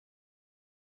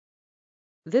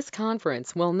This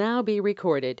conference will now be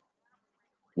recorded.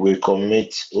 We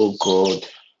commit, O God,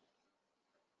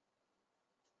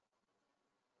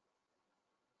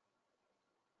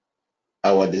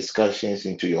 our discussions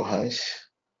into your hands.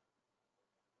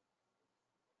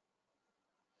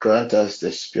 Grant us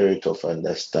the spirit of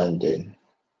understanding,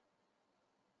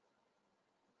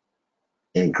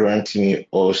 and grant me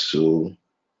also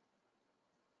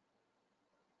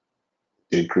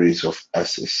the grace of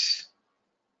access.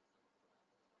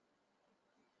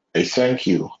 I thank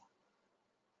you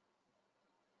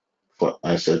for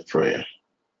answered prayer.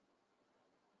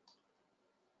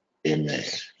 Amen.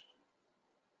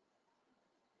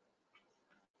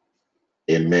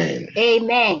 Amen.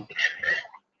 Amen.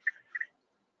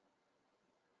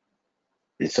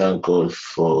 We thank God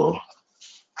for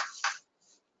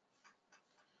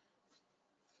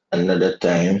another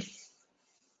time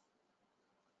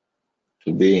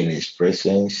to be in His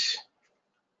presence.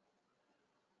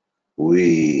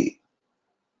 We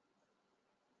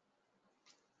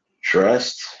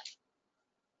trust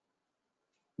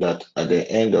that at the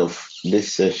end of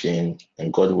this session,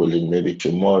 and God willing, maybe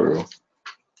tomorrow,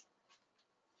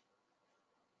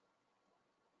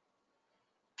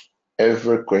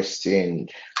 every question,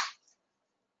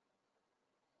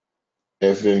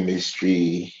 every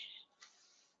mystery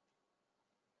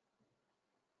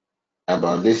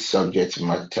about this subject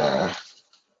matter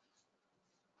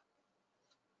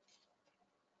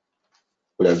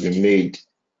will have been made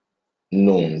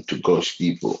known to God's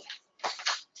people.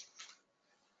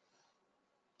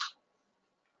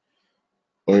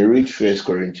 When we read 1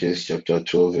 Corinthians chapter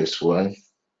 12, verse 1,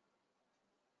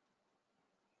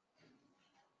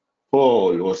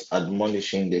 Paul was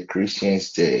admonishing the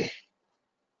Christians there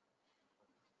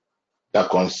that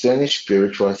concerning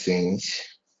spiritual things,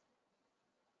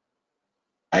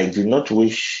 I do not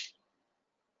wish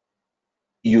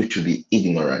you to be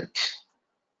ignorant.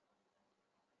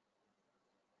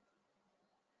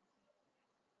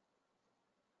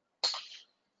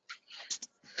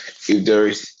 If there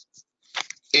is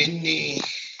any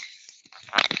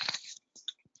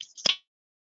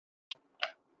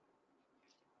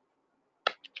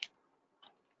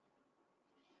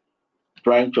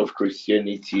branch of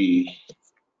Christianity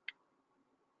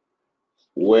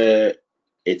where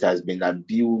it has been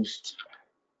abused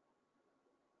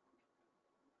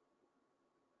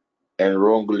and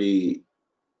wrongly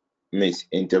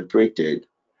misinterpreted,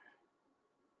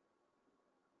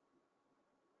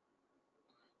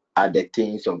 are the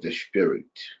things of the Spirit.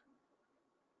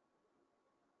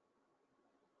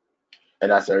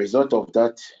 And as a result of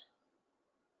that,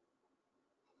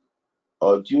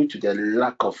 or due to the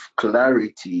lack of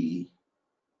clarity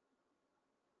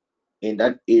in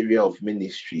that area of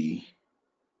ministry,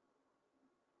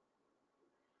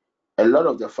 a lot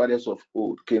of the fathers of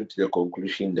old came to the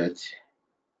conclusion that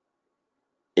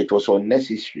it was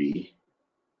unnecessary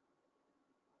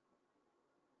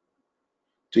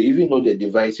to even know the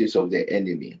devices of the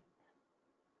enemy,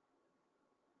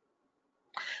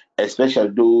 especially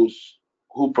those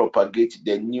who propagate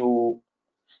the new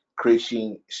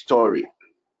creation story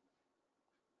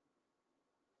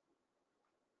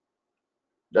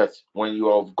that when you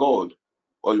are of God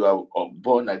or you are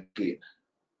born again,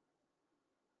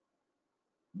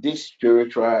 these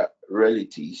spiritual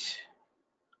realities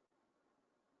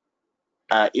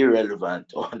are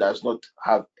irrelevant or does not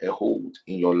have a hold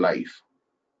in your life.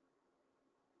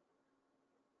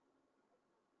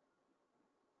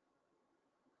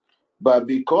 But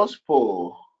because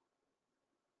Paul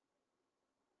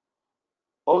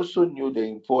also knew the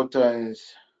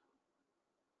importance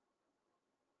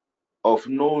of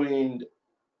knowing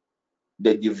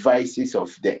the devices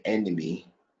of the enemy,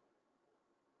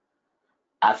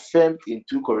 affirmed in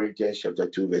 2 Corinthians chapter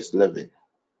 2, verse 11.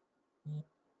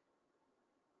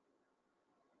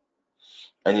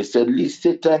 And he said, least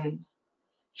Satan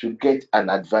should get an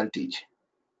advantage,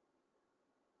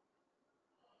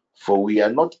 for we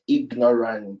are not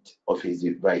ignorant of his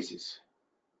devices.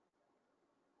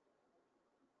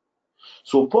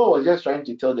 So Paul was just trying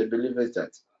to tell the believers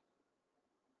that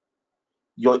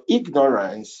your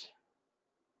ignorance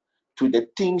to the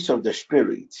things of the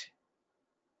Spirit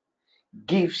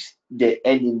gives the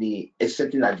enemy a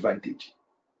certain advantage.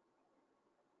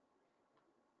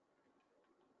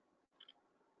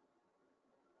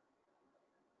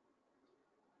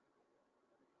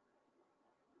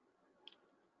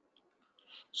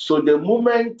 So the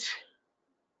moment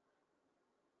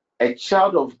a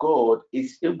child of God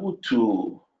is able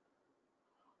to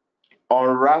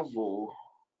unravel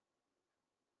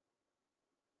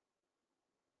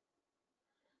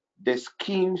the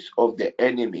schemes of the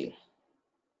enemy,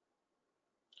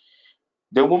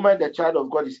 The moment the child of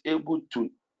God is able to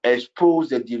expose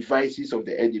the devices of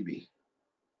the enemy,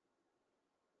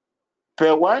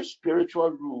 per one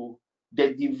spiritual rule,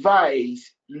 the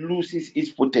device loses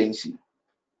its potency.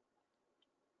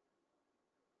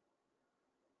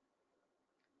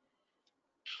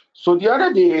 So the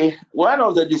other day, one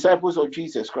of the disciples of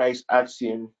Jesus Christ asked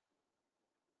him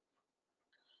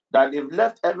that they've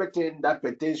left everything that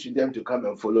pertains to them to come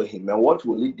and follow him, and what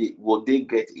will they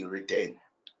get in return?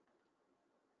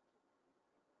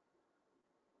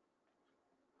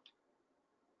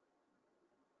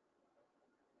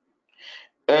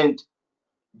 And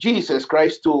Jesus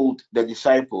Christ told the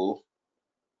disciple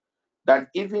that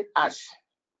even as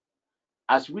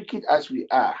wicked as we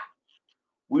are,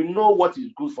 we know what is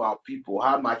good for our people,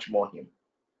 how much more him.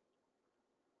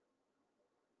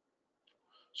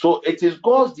 So it is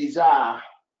God's desire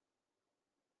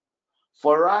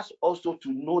for us also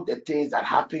to know the things that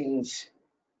happens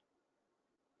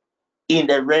in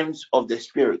the realms of the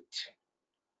spirit.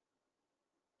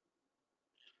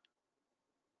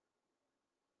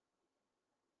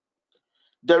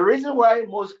 The reason why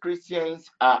most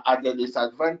Christians are at a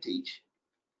disadvantage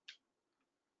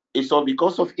is all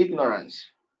because of ignorance.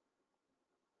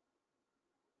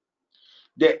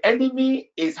 The enemy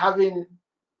is having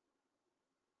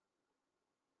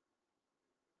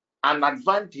an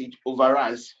advantage over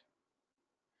us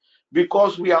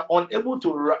because we are unable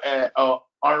to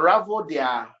unravel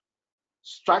their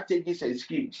strategies and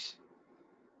schemes.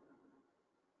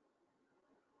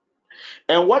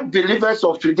 And what believers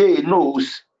of today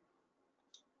knows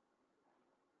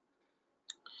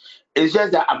is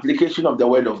just the application of the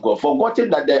word of God, forgetting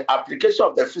that the application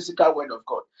of the physical word of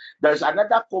God, there's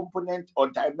another component or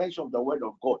dimension of the word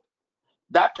of God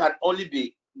that can only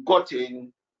be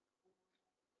gotten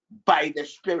by the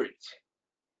Spirit.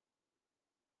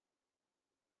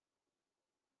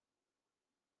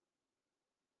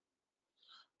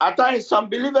 At times, some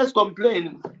believers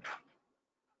complain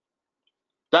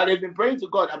that they've been praying to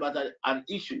God about an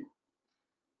issue.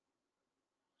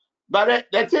 But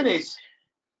the thing is,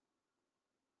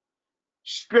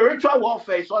 spiritual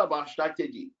warfare is all about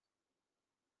strategy.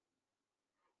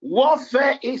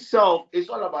 Warfare itself is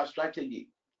all about strategy.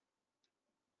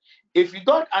 If you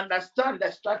don't understand the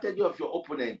strategy of your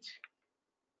opponent,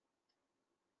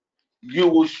 you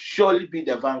will surely be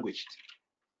the vanquished.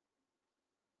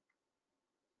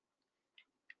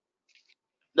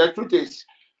 The truth is,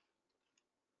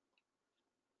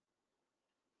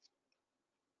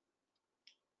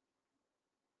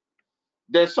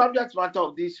 the subject matter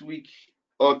of this week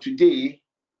or today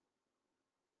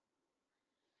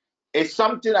is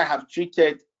something I have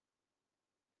treated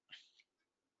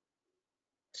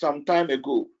some time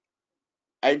ago.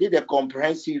 I did a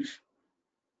comprehensive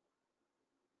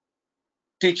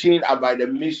teaching about the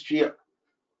mystery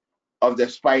of the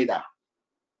spider.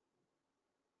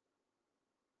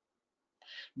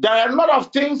 There are a lot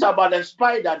of things about the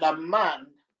spider that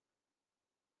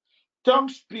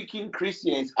tongue-speaking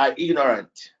Christians are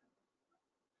ignorant.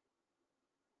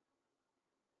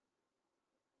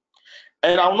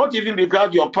 And I will not even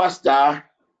begrudge your pastor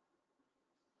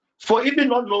for even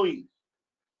not knowing.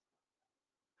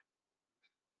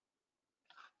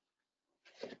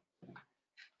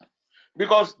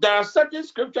 Because there are certain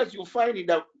scriptures you find in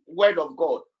the word of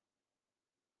God.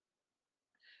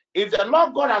 If the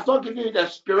Lord God has not given you the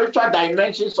spiritual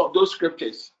dimensions of those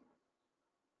scriptures,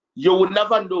 you will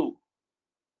never know.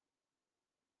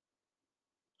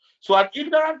 So an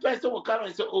ignorant person will come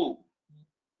and say, oh,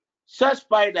 such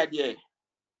spider there,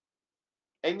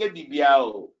 and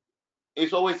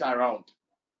it's always around.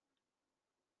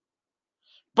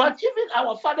 But even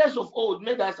our fathers of old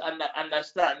made us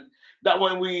understand that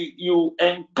when you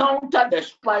encounter the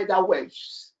spider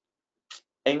webs,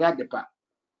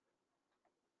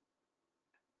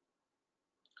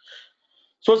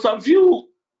 so some few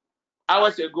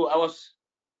hours ago, I was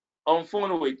on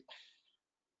phone with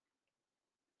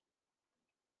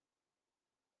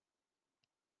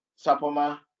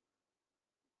Sapoma,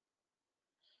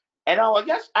 and I was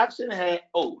just asking her,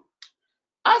 oh,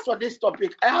 as for this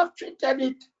topic, I have treated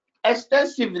it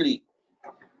extensively.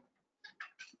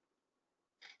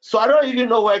 So I don't even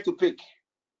know where to pick.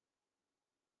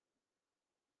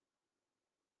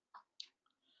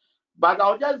 But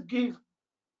I'll just give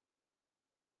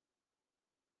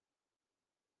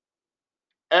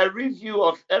a review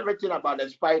of everything about the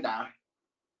spider.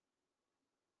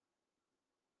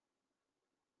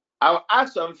 I'll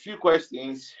ask some few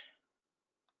questions.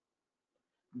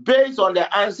 Based on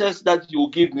the answers that you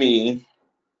give me,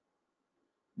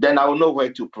 then I will know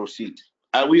where to proceed.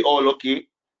 Are we all okay?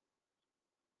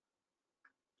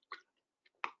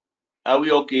 Are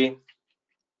we okay?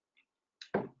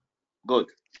 Good.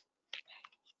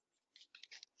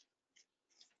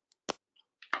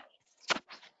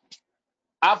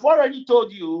 I've already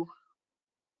told you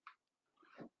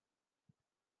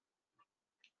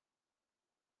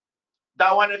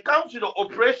that when it comes to the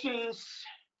operations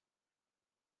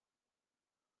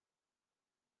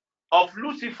of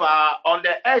Lucifer on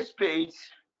the airspace,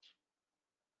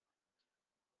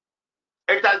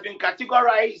 it has been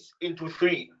categorized into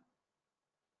three.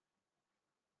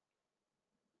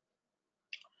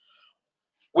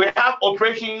 We have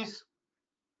operations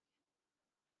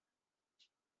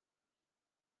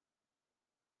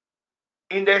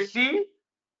in the sea,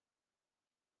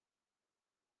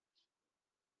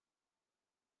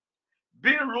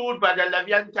 being ruled by the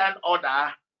Leviathan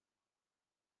order.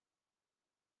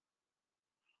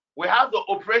 We have the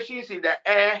operations in the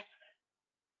air,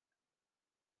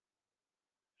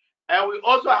 and we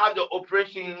also have the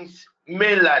operations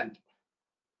mainland.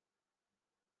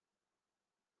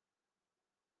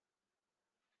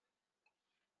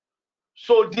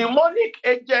 So demonic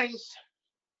agents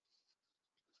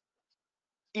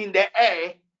in the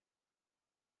air,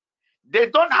 they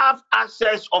don't have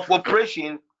access of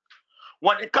operation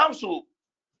when it comes to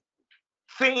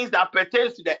things that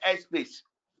pertains to the airspace.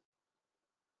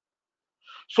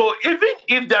 So even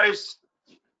if there is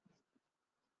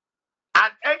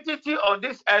an entity on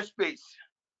this airspace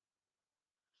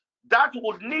that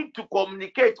would need to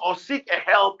communicate or seek a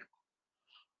help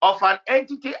of an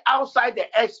entity outside the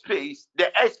airspace,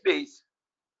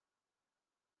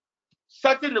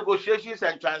 certain negotiations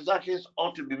and transactions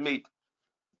ought to be made.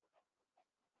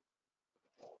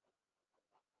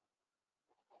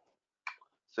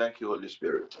 Thank you, Holy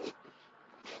Spirit.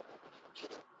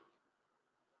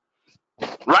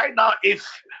 Right now, if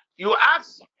you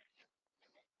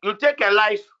take a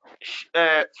live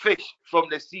fish from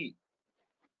the sea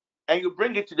and you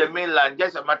bring it to the mainland,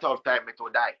 just a matter of time, it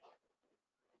will die.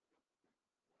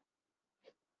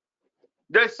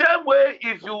 The same way,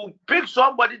 if you pick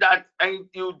somebody and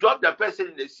you drop the person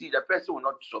in the sea, the person will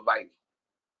not survive.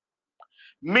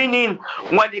 Meaning,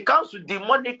 when it comes to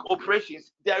demonic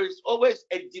operations, there is always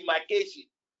a demarcation.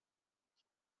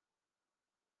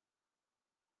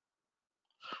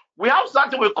 We have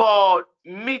something we call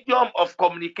medium of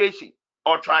communication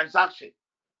or transaction.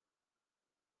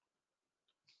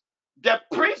 The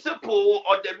principle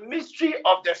or the mystery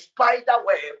of the spider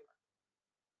web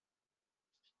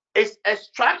is a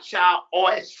structure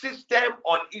or a system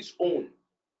on its own.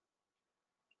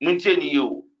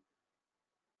 You.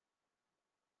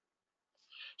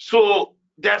 So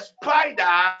the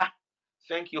spider,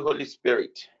 thank you, Holy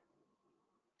Spirit,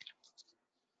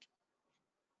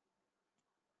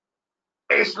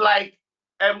 is like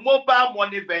a mobile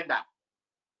money vendor.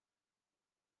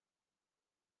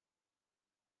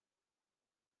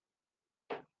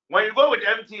 When you go with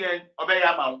MTN, obey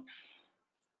your mouth.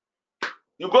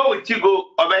 You go with Tigo,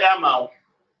 obey your mouth.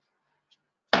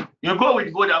 You go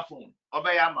with Vodafone,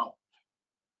 obey your mouth.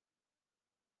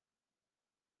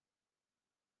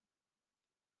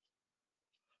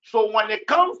 So when it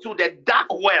comes to the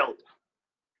dark world,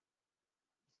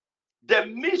 the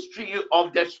mystery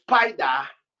of the spider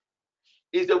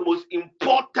is the most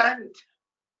important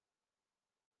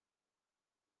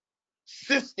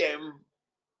system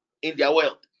in their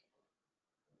world.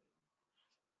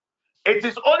 It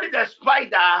is only the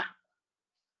spider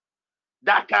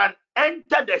that can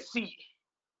enter the sea.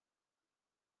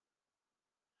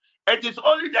 It is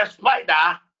only the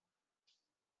spider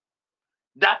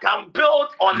that can build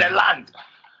on the land.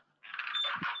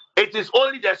 It is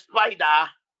only the spider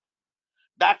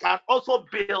that can also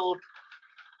build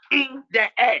in the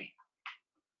air.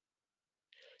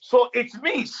 So it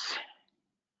means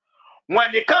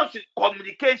when it comes to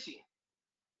communication,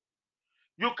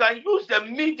 you can use the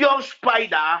medium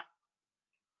spider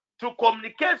to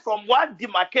communicate from one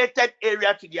demarcated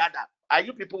area to the other. Are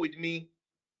you people with me?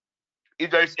 If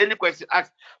there is any question,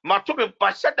 ask. Matome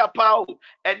bashada pao,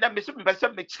 and then me say me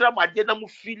chira made na mu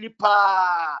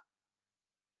Philippa.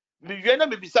 Me yena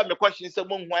me bisa me question say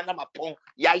mo hu na mapon.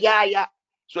 Ya.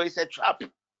 So it's a trap.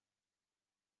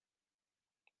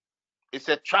 It's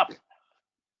a trap.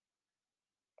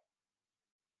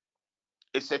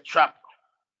 It's a trap.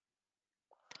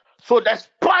 So the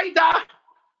spider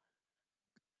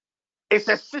is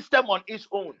a system on its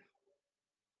own.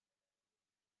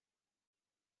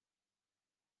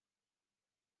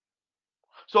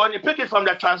 So when you pick it from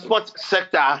the transport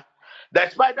sector, the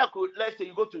spider could, let's say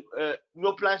you go to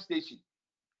New Plant Station.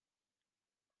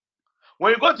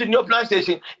 When you go to New Plant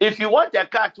Station, if you want a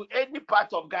car to any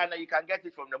part of Ghana, you can get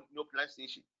it from the New Plant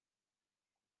Station.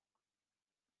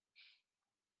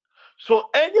 So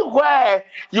anywhere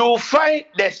you find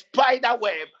the spider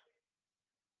web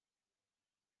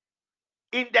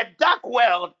in the dark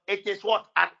world, it is what?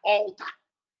 An altar.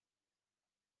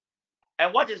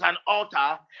 And what is an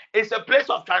altar? It's a place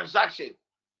of transaction.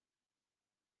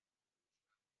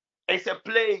 It's a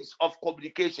place of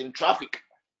communication, traffic.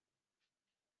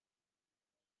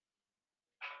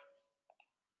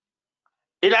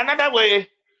 In another way,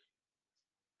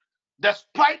 the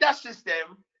spider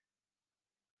system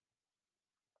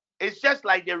is just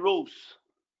like the roads.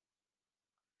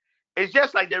 It's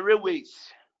just like the railways.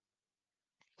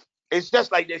 It's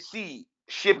just like the sea,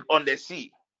 ship on the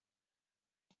sea.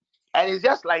 And it's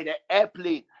just like the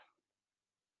airplane.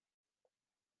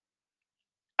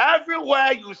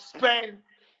 Everywhere you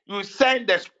send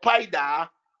the spider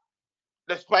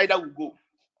will go.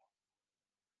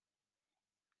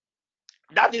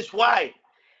 That is why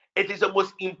it is the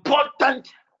most important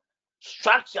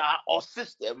structure or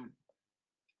system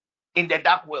in the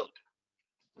dark world.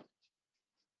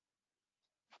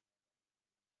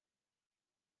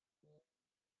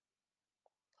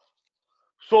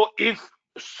 So if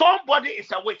somebody is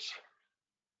a witch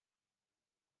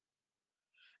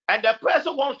and the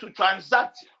person wants to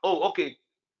transact, oh, okay,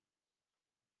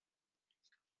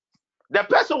 the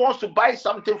person wants to buy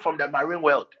something from the marine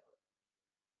world,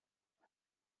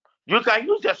 you can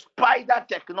use the spider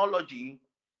technology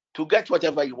to get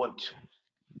whatever you want.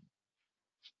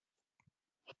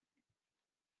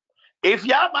 If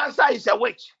Yamansa is a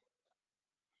witch,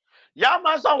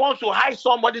 Yamansa wants to hide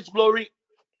somebody's glory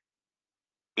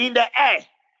in the air.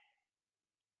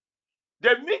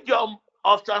 The medium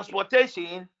of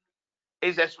transportation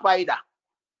is a spider.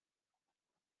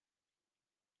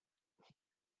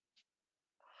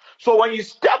 So when you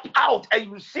step out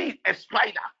and you see a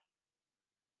spider,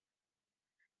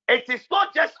 it is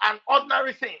not just an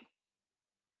ordinary thing.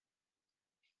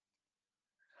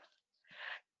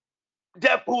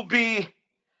 There could be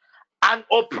an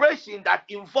operation that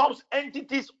involves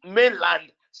entities,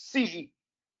 mainland, sea,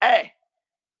 air.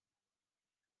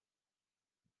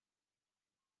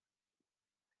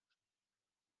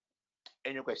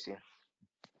 Any question?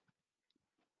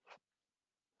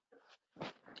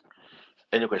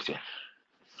 Any question?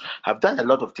 I've done a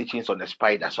lot of teachings on the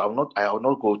spider, so I will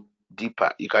not go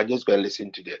deeper. You can just go and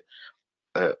listen to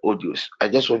the audios. I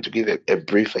just want to give a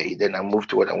brief, then I move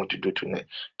to what I want to do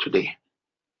today.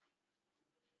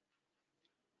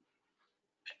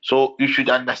 So you should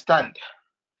understand.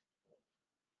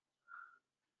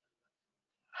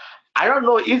 I don't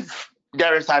know if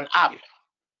there is an app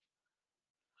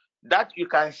that you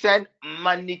can send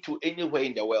money to anywhere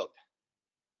in the world.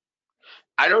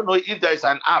 I don't know if there is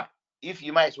an app, if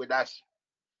you might with us,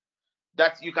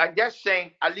 that you can just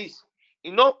send at least,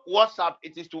 WhatsApp,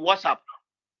 it is to WhatsApp.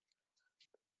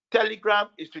 Telegram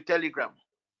is to Telegram.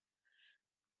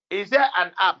 Is there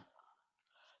an app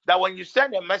that when you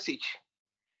send a message,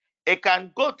 it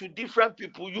can go to different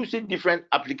people using different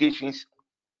applications?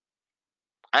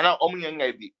 And now,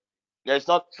 there's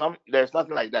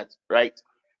nothing like that, right?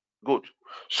 Good.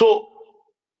 So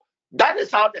that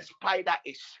is how the spider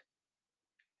is.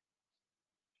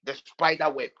 The spider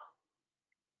web.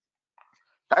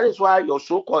 That is why your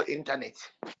so-called internet,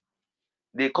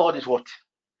 they call this what?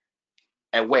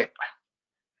 A web.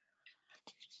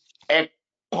 A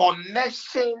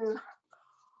connection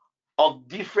of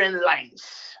different lines.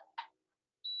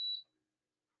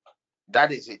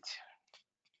 That is it.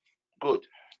 Good.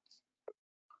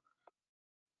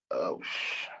 Uh,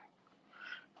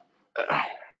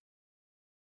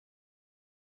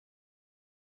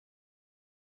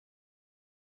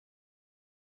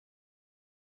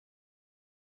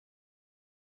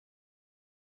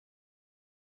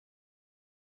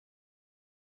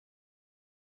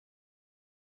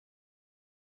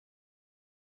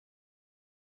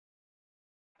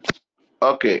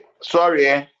 okay.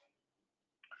 Sorry.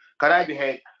 Can I be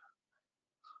heard?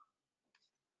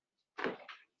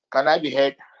 Can I be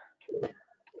heard?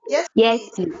 Yes, please.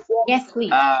 Yes,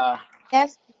 please.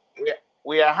 Yes.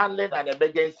 We are handling an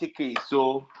emergency case,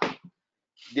 so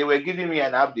they were giving me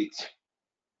an update.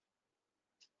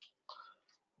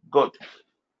 Good.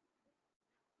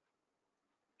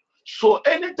 So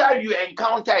anytime you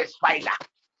encounter a spider,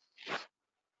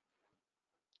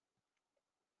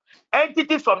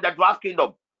 entities from the dwarf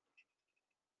kingdom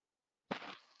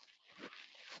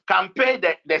can pay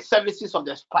the services of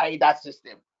the spider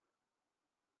system.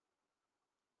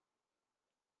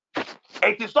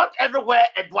 It is not everywhere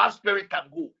a dwarf spirit can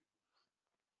go.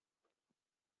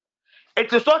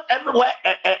 It is not everywhere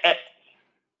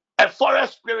a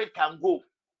forest spirit can go.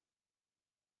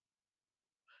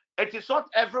 It is not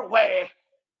everywhere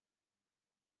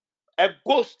a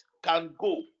ghost can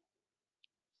go.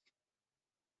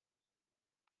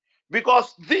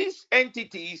 Because these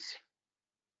entities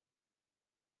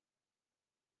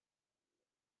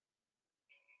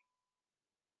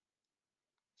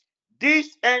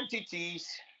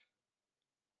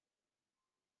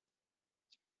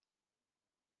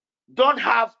don't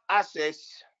have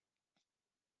access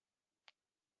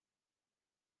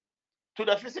to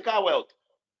the physical world.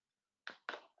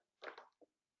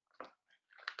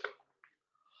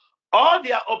 All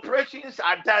their operations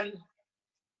are done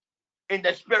in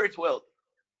the spirit world.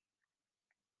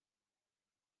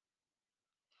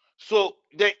 So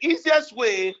the easiest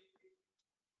way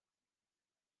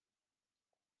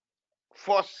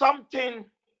for something,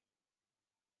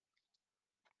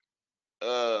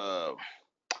 Sapama,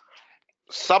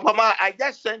 I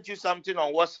just sent you something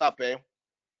on WhatsApp.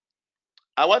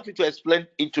 I want you to explain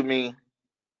it to me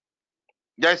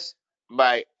just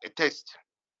by a text.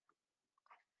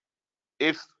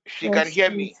 If she can Yes, hear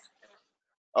please. me.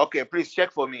 Okay, please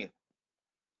check for me.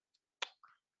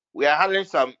 We are handling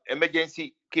some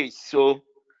emergency case, so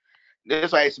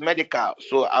that's why it's medical.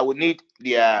 So I will need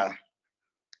their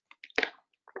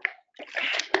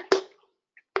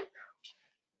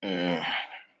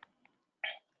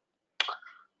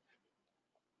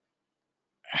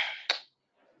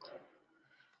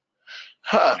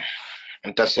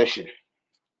intercession.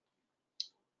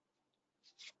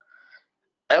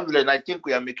 Evelyn, I think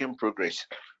we are making progress.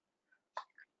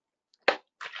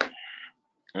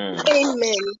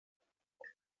 Amen.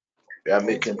 We are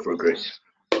making progress.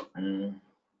 We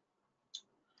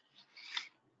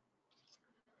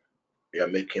are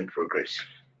making progress.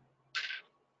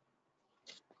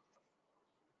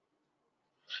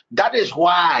 That is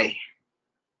why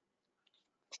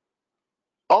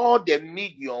all the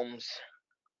mediums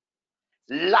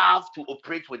love to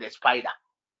operate with a spider.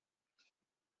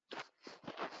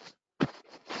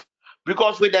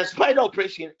 Because with the spider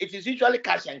operation, it is usually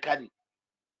cash and carry.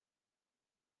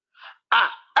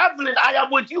 Evelyn, I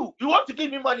am with you. You want to give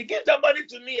me money? Give the money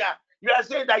to me. You are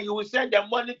saying that you will send the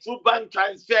money through bank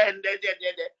transfer and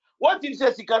What if you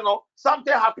say,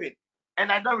 something happened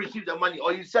and I don't receive the money,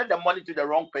 or you send the money to the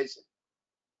wrong person?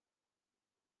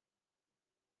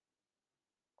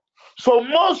 So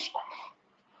most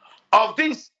of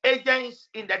these agents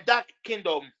in the dark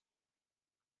kingdom,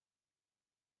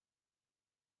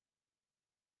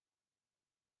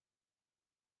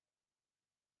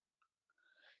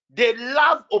 they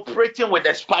love operating with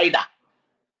the spider.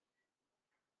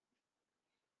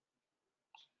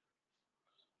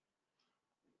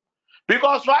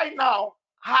 Because right now,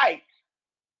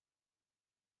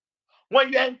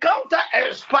 when you encounter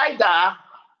a spider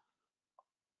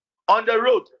on the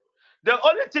road, the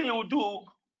only thing you do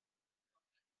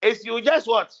is you just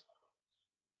what?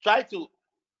 Try to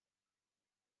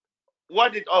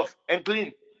ward it off and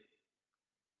clean.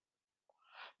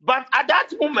 But at that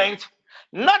moment,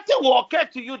 nothing will occur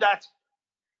to you that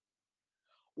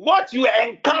what you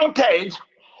encountered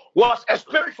was a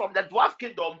spirit from the dwarf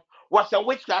kingdom, was a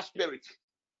witchcraft spirit.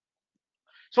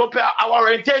 So per our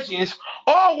orientations,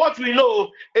 all what we know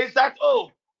is that,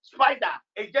 spider,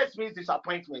 it just means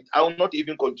disappointment. I will not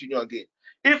even continue again.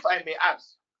 If I may ask,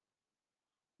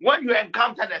 when you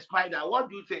encounter the spider, what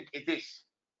do you think it is?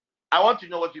 I want to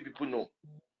know what you people know.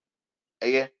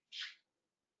 Yeah.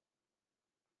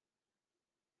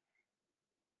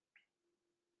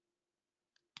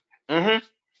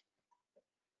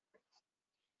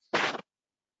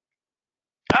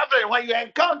 When you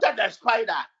encounter the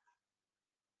spider,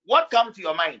 what comes to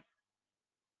your mind?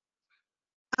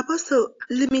 Apostle,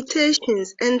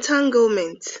 limitations,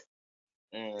 entanglement.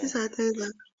 These are things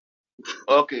that.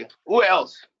 Okay. Who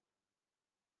else?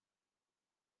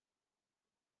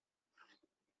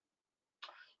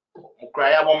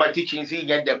 Cry mama teaching see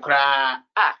get the cry.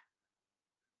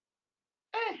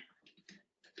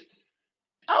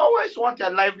 I always want a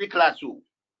lively class.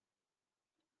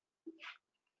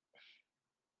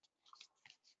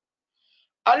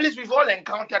 At least we've all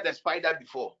encountered the spider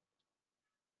before.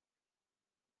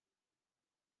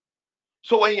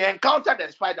 So when you encounter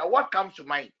the spider, what comes to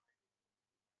mind?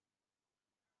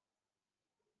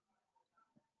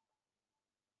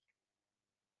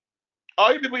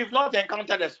 Or you people have not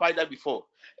encountered the spider before.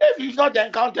 If you've not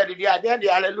encountered it, then the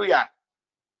hallelujah.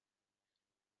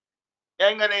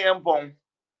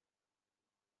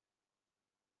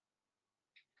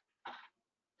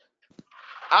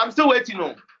 I'm still waiting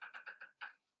on.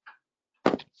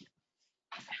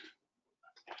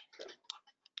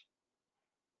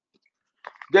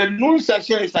 The noon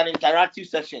session is an interactive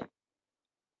session.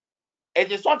 It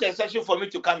is not a session for me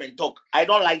to come and talk. I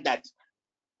don't like that.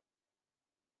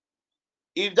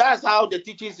 If that's how the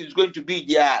teachings is going to be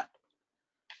there,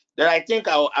 then I think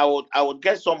I would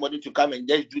get somebody to come and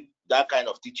just do that kind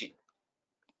of teaching.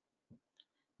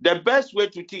 The best way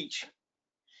to teach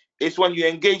is when you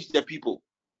engage the people.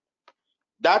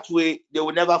 That way, they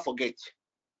will never forget.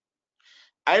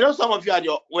 I know some of you at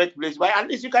your workplace, but at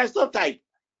least you can still type.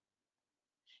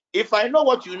 If I know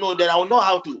what you know, then I will know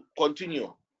how to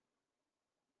continue.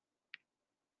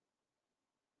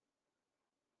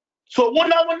 So, to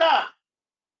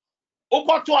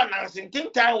announcing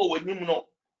time when you know.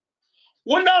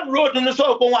 Road no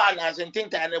so announcing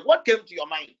time. What came to your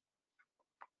mind?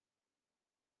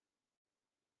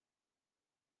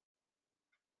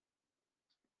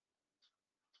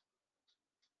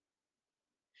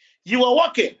 You were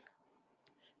walking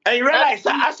and you realize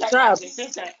that as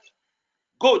announcing time.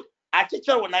 Good. I teach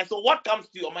you when I say what comes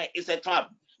to your mind is a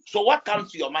trap. So what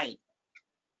comes to your mind?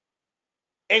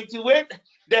 And when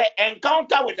the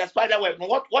encounter with the spider web,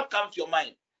 what comes to your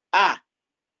mind?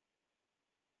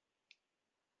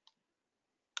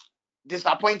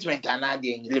 Disappointment and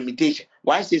adding limitation.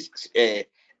 One says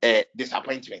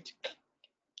disappointment.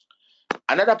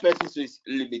 Another person says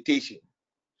limitation.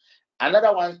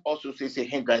 Another one also says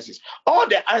hindrances. All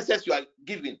the answers you are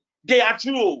giving, they are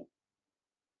true.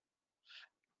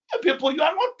 People, you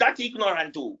are not that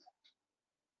ignorant too.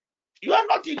 You are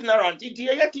not ignorant.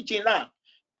 You're teaching now.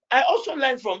 I also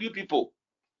learn from you people.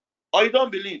 Or you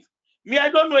don't believe. Me, I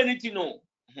don't know anything. No.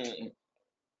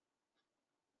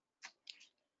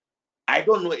 I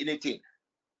don't know anything.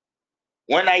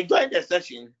 When I join the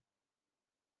session,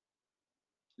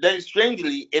 then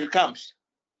strangely it comes.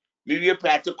 Maybe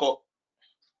practical.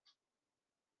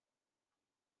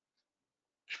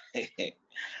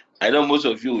 I know most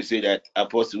of you will say that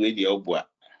Apostle Wade Obua,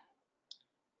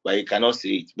 but you cannot say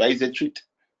it. But it's the truth.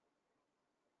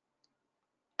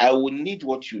 I will need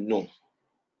what you know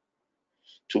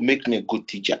to make me a good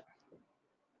teacher.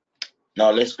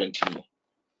 Now let's continue.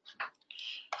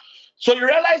 So you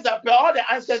realize that by all the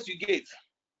answers you gave,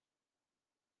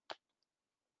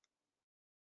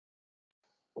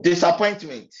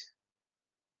 disappointment,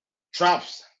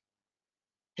 traps,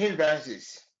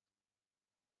 hindrances,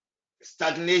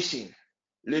 stagnation,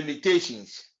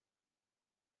 limitations.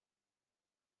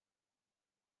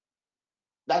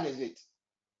 That is it.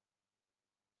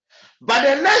 But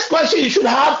the next question you should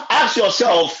have asked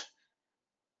yourself,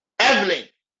 Evelyn,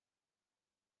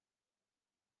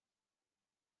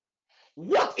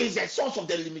 what is the source of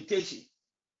the limitation?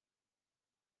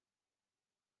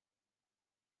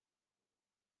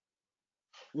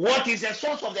 What is the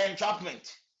source of the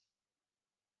entrapment?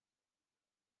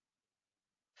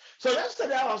 So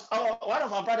yesterday, one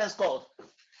of our brothers called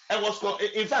and was called.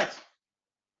 In fact,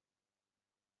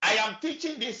 I am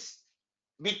teaching this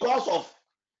because of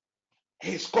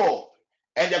his call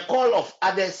and the call of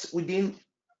others within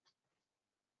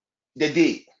the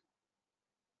day.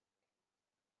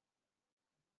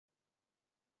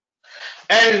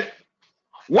 And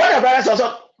one of the brothers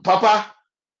also, Papa,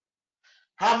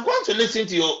 I'm going to listen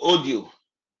to your audio.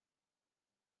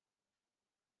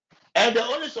 And the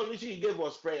only solution he gave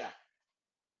was prayer.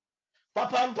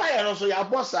 Papa and also your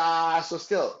boss are so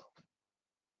still.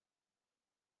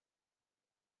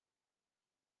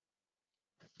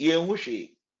 The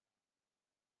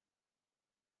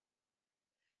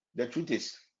truth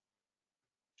is,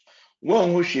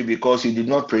 one because you did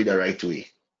not pray the right way.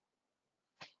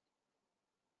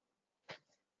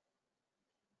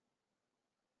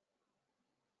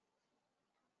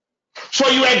 So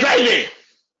you were driving.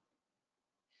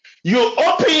 You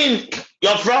open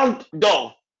your front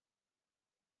door.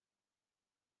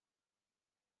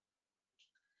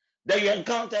 Then you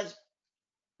encountered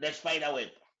the spider web.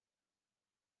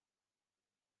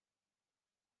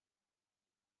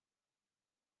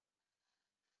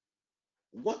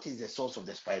 What is the source of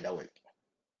the spider web?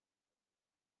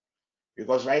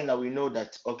 Because right now we know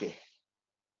that, okay,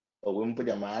 we put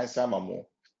them answer more.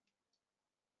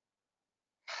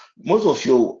 Most of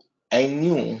you, I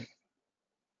knew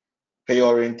for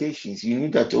your orientations, you knew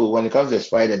that when it comes to the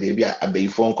spider, there be a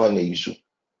phone call issue.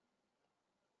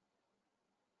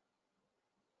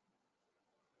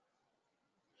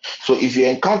 So if you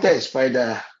encounter a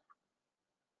spider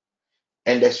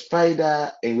and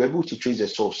you're able to trace the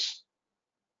source,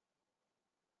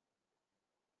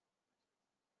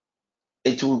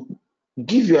 it will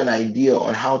give you an idea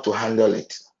on how to handle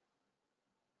it.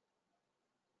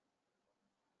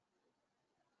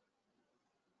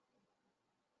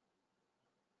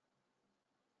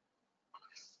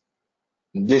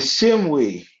 The same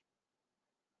way,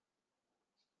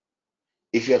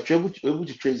 if you're able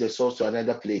to trace the source to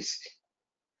another place,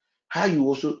 how you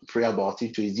also pray about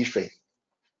it is different.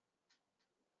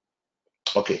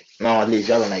 Okay, now at least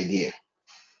you have an idea.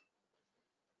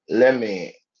 Let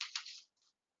me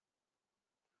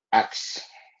ask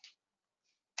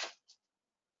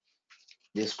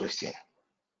this question.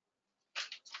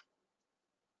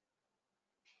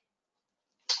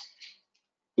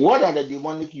 What are the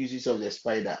demonic uses of the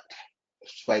spider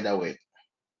web?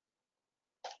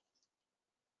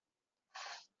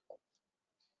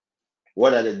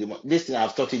 What are the demonic? This thing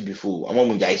I've taught it before. I'm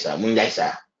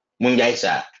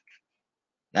Munjaisa.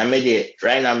 I made it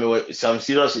right now. Some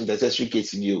serious intercessory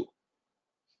case in you.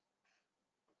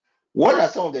 What are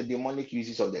some of the demonic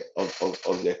uses of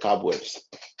the cobwebs?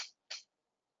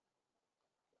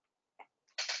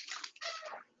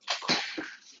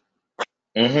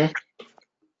 Mm-hmm.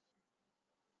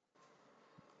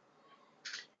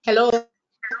 Hello,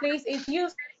 please. It's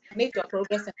used to make your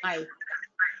progress in life.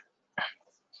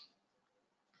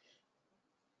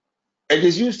 It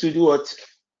is used to do what?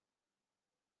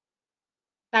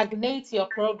 Stagnate your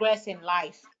progress in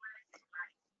life.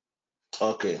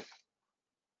 Okay.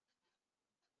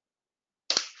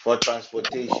 For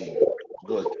transportation.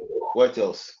 Good. What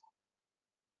else?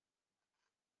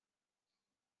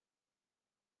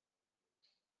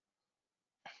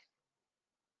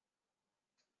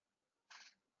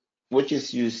 Which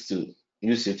is used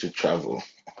it to travel.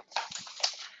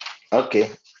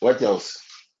 Okay. What else?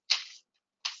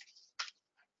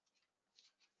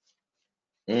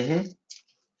 Mm-hmm.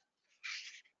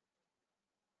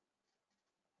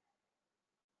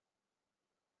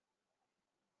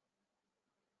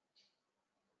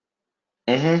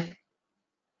 Mm-hmm.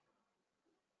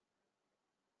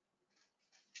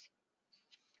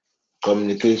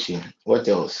 Communication. What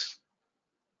else?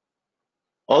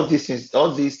 All these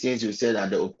things you said are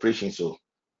the operations. So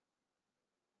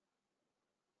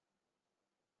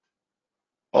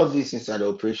all these things are the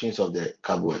operations of the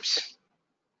cobwebs.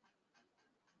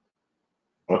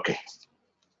 Okay.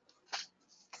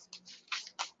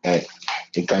 And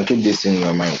you can keep this in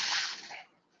your mind.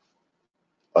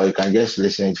 Or you can just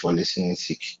listen it for listening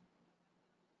sake.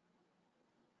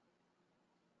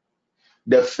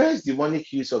 The first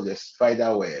demonic use of the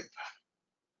spider web.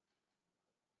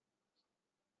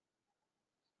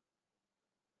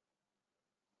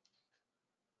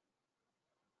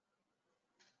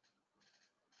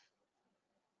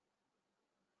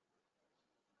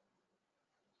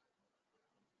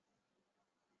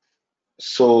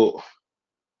 So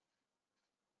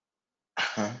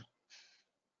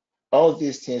all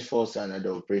these things falls under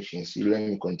the operations. You let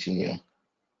me continue.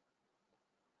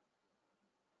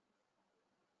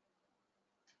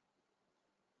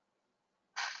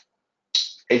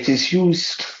 It is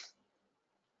used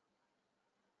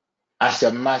as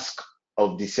a mask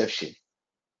of deception.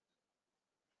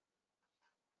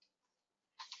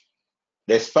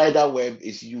 The spider web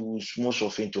is used most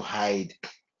often to hide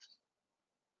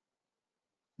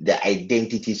the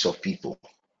identities of people.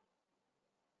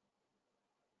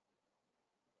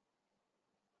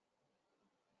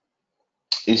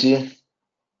 You see,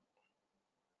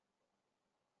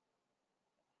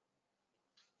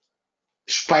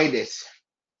 spiders,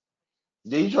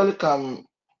 they usually come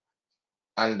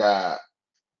under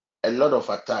a lot of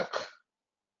attack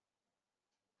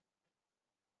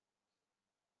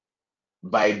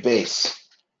by bears.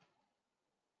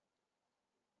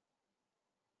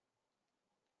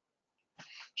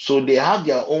 So they have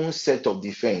their own set of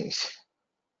defense.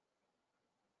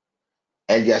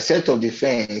 And their set of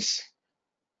defense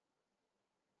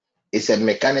is a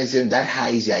mechanism that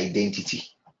hides their identity.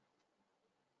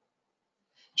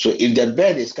 So if the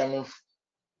bird is coming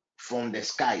from the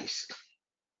skies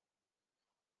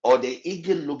or the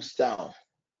eagle looks down,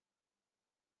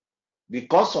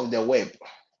 because of the web,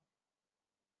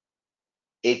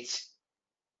 it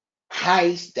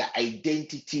hides the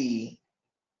identity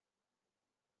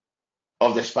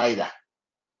of the spider.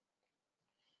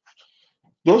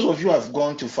 Those of you who have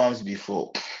gone to farms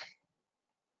before,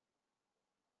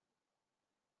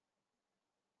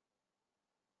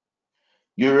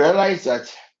 you realize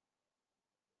that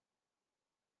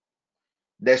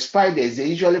the spiders, they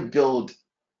usually build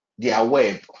their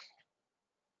web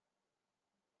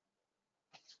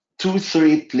 2,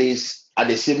 3 places at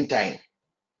the same time.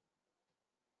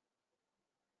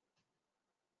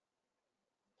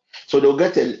 So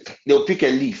they'll pick a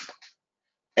leaf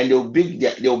and they'll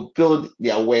build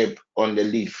their web on the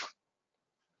leaf.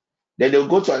 Then they'll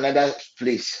go to another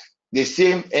place, the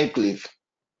same enclave,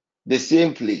 the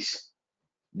same place.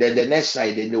 Then the next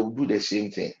side, then they'll do the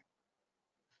same thing.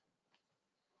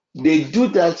 They do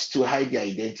that to hide their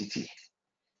identity.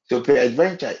 So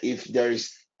peradventure, if there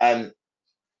is an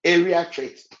area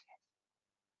threat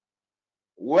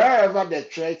wherever the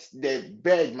threat, the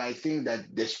bird might think that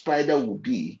the spider will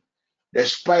be, the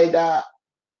spider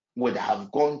would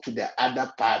have gone to the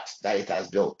other part that it has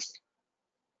built.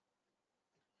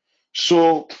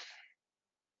 So,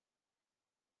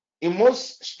 in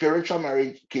most spiritual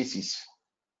marriage cases,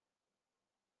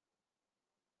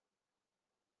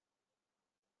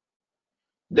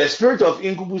 the spirit of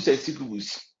incubus and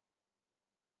succubus,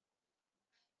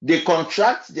 they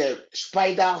contract the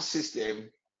spider system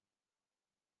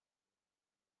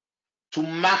to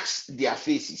mask their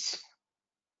faces.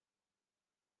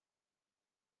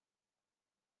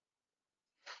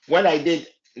 When I did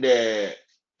the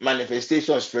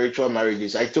manifestation of spiritual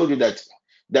marriages, I told you that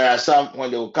there are some, when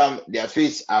they will come, their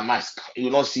face are masked. You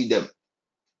will not see them.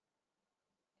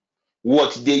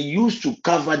 What they use to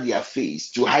cover their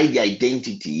face, to hide their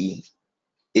identity,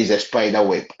 is a spider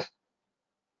web.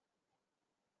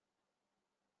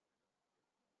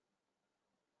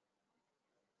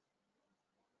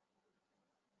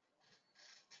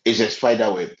 It's a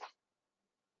spider web.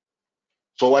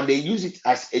 So when they use it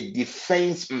as a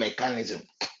defense mechanism.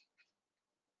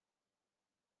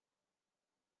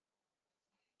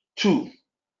 Two,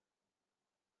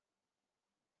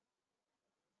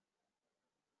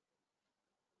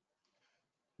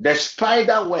 the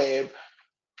spider web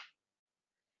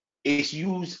is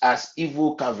used as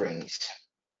evil coverings.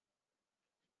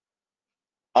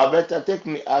 Alberta, take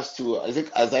me as to, I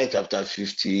think, Isaiah chapter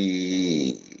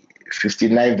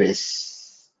 59,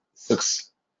 verse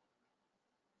 6.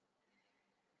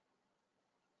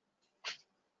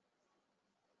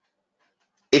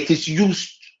 It is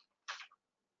used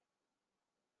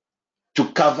to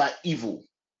cover evil.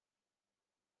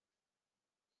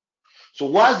 So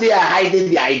once they are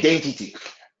hiding their identity,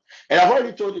 and I've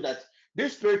already told you that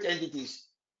these spirit entities,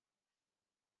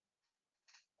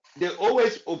 they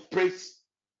always operate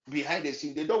behind the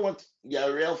scene. They don't want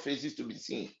their real faces to be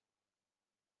seen.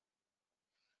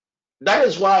 That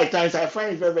is why at times I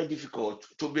find it very, very difficult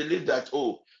to believe that,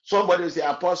 oh, somebody will say,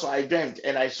 Apostle, I dreamt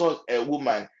and I saw a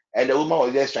woman, and the woman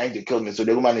was just trying to kill me, so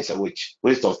the woman is a witch.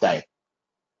 Waste of time.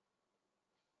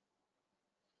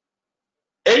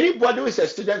 Anybody who is a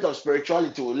student of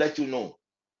spirituality will let you know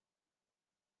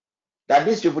that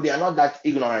these people, they are not that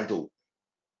ignorant. Oh.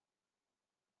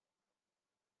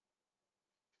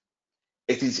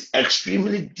 It is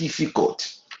extremely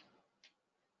difficult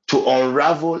to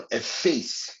unravel a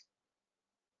face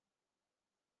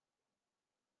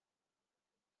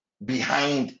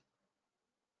behind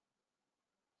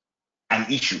an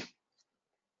issue.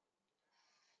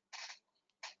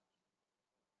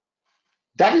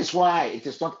 That is why it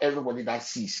is not everybody that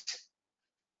sees.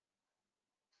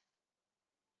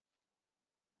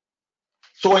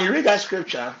 So when you read that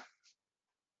scripture,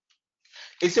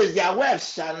 it says, their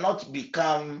works shall not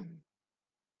become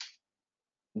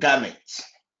garments,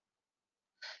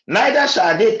 neither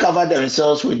shall they cover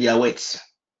themselves with their works.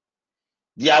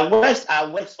 Their works are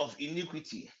works of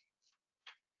iniquity,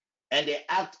 and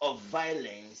the act of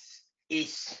violence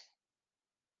is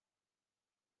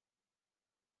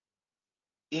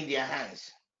in their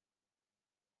hands.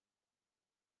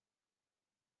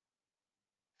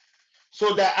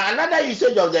 So the another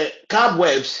usage of the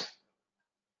cobwebs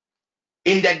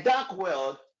in the dark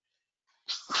world,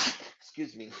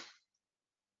 excuse me,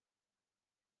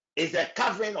 is a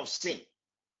covering of sin.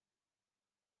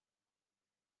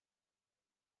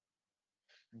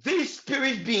 These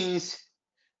spirit beings,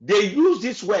 they use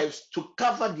these webs to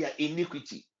cover their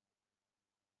iniquity.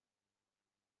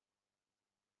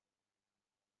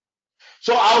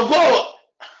 So I'll go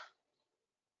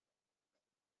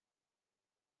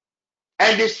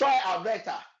and destroy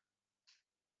Alberta.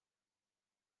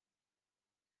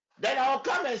 Then I'll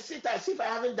come and sit as if I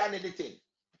haven't done anything.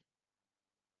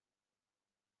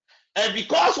 And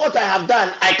because what I have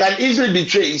done, I can easily be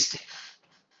traced.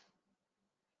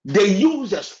 They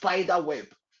use a spider web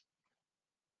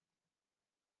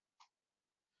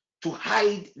to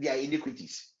hide their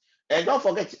iniquities. And don't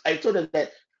forget, I told them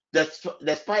that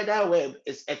the spider web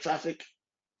is a traffic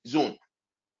zone.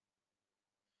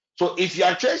 So if you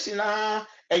are tracing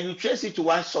and you trace it to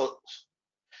one source,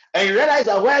 and you realize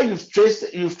that where you've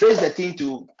traced the thing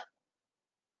to,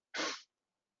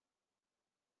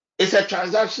 it's a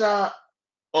transactional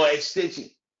or a staging.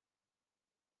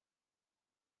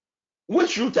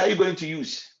 Which route are you going to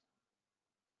use?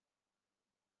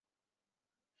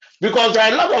 Because there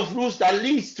are a lot of routes that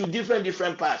leads to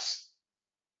different paths.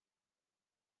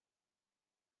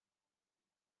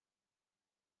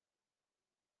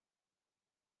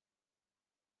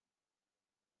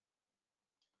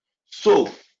 So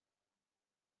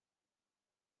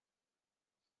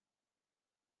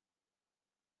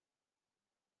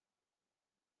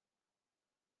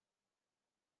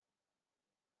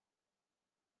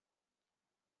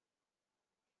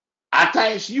At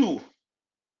times,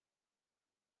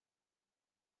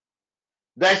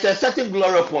 there's a certain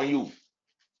glory upon you.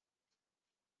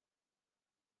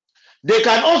 They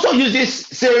can also use this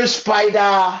same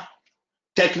spider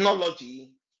technology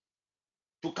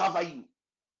to cover you.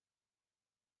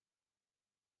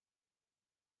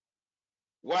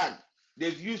 One,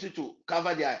 they've used it to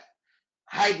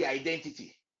hide their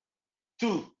identity.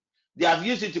 Two, they have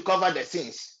used it to cover the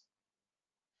sins.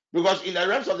 Because in the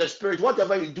realms of the spirit,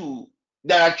 whatever you do,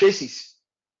 there are traces.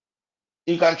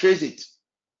 You can trace it.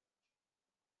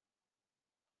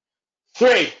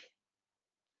 Three,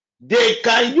 they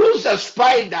can use a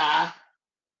spider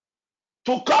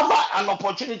to cover an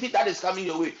opportunity that is coming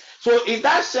your way. So in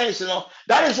that sense,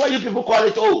 that is why you people call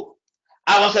it, oh,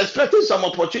 I was expecting some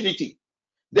opportunity.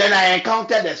 Then I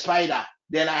encountered a spider.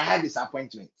 Then I had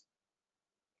disappointment.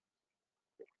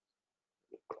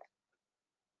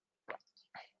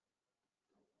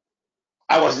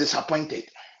 I was disappointed.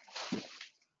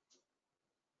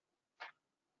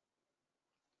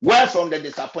 Where from the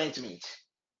disappointment?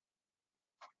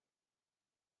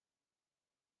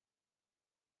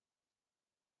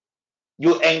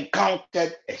 You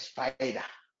encountered a spider.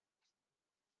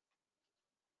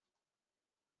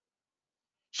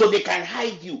 So they can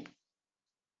hide you.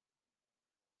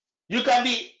 You can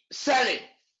be selling.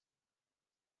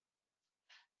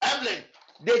 Evelyn,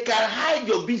 they can hide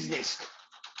your business.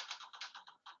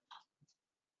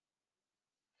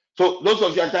 So those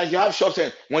of you at times you have shops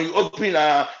and when you open,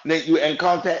 then you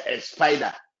encounter a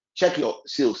spider. Check your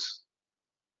sales.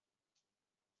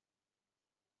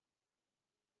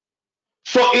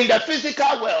 So in the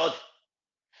physical world,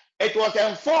 it was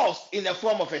enforced in the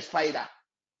form of a spider.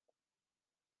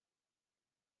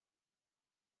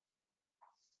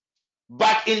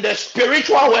 But in the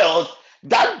spiritual world,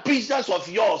 that business of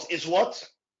yours is what?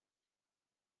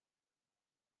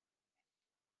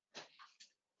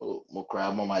 Oh,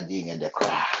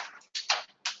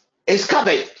 it's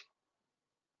covered.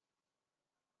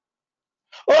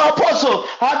 Oh, Apostle,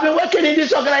 I've been working in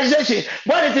this organization.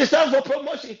 When it is time for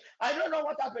promotion, I don't know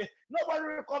what happened. Nobody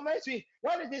recommends me.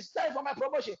 When it is time for my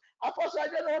promotion, Apostle, I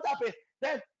don't know what happened.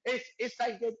 Then it's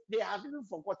like they have even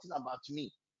forgotten about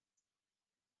me.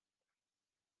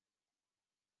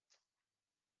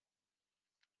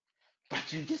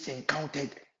 But you just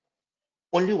encountered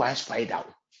only one spider.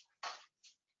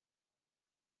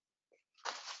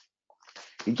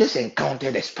 You just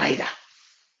encountered a spider.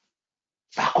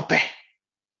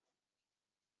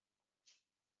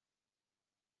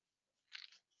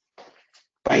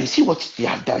 But you see what they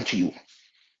have done to you.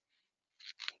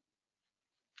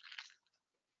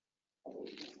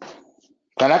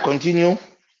 Can I continue?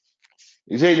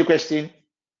 Is there any question?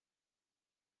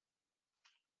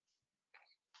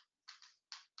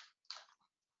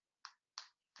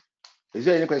 Is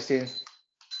there any question?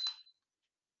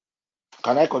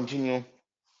 Can I continue?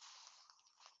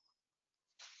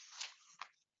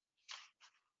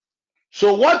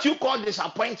 So what you call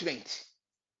disappointment,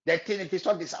 the thing it is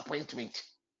not disappointment.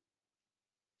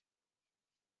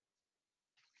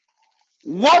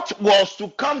 What was to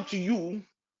come to you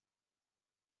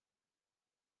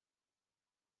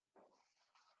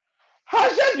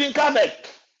has just been covered.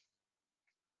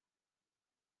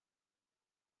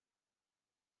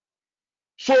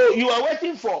 So you are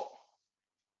waiting for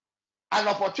an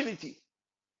opportunity.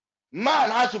 Man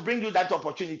has to bring you that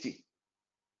opportunity.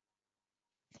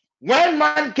 When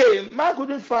man came, man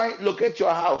couldn't locate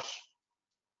your house.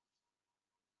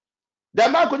 The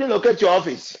man couldn't locate your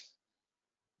office.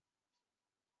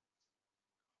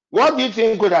 What do you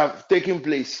think could have taken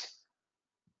place?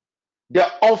 The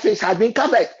office had been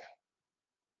covered.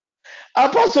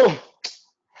 Apostle,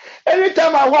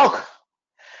 anytime I walk,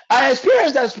 I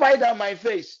experience a spider on my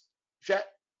face.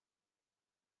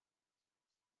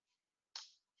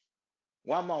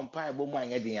 One man pie boom my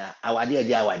head in our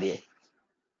dear.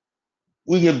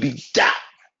 Will you be that?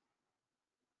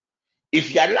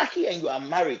 If you are lucky and you are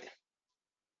married,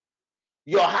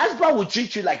 your husband will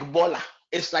treat you like baller.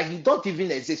 It's like you don't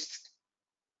even exist.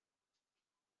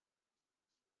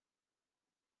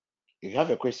 If you have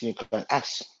a question, you can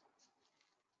ask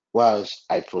whilst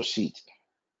I proceed.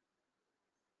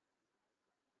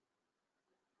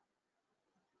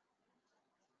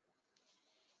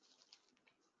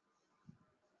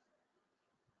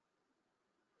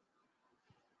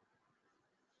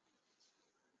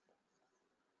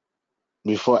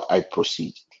 Before I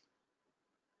proceed.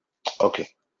 Okay.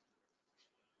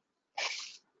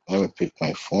 Let me pick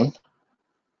my phone.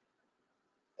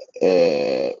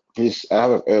 Please, I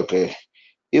have okay.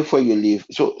 If where you live,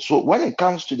 so when it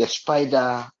comes to the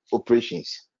spider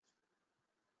operations,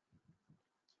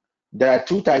 There are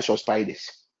two types of spiders.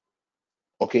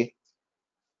 Okay.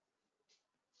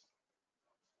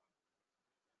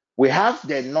 We have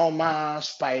the normal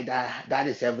spider that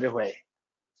is everywhere.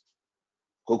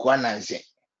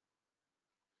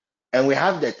 And we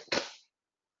have the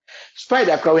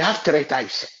spider. We have three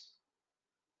types.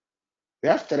 We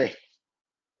have three.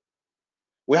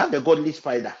 We have the godly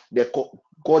spider, the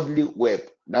godly web.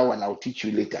 That one I'll teach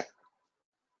you later.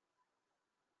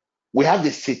 We have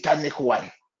the satanic one.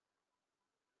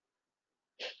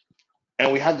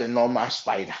 And we have the normal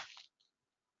spider.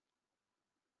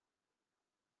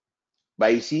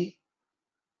 But you see,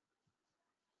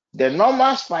 the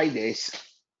normal spiders,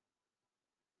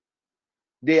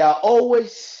 they are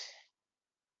always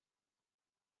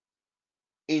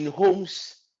in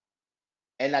homes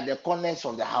and at the corners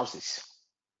of the houses.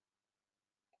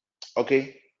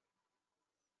 Okay.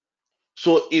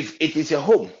 So if it is a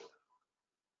home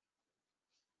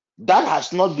that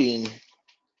has not been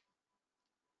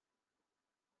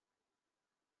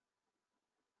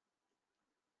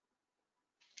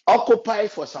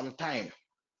occupied for some time,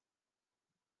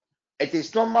 it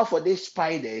is normal for these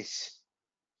spiders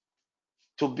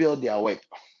to build their web.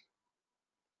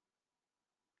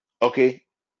 Okay.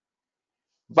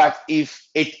 But if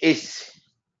it is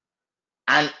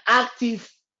an active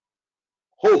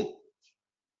home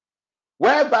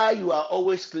whereby you are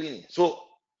always cleaning, so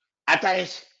at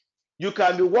times you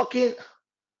can be walking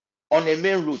on a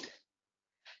main road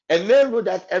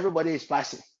that everybody is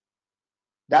passing.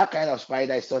 That kind of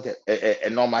spider is not a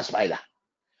normal spider.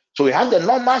 So we have the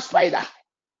normal spider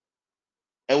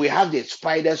and we have the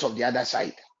spiders of the other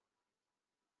side.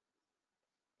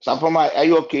 Sapoma, are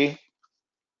you okay?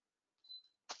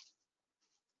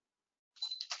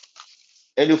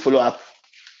 Any follow up?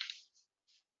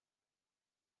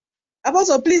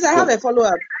 Apostle, please, I have a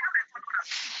follow-up.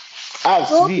 Ask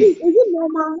So, please, V.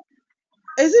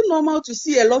 is it normal to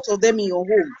see a lot of them in your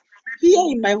home?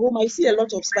 Here in my home, I see a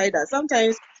lot of spiders.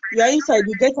 Sometimes you are inside,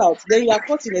 you get out, then you are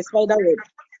caught in a spider web.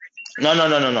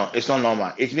 No. It's not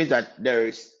normal. It means that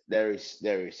there's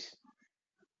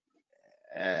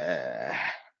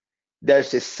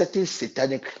a certain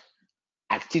satanic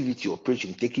activity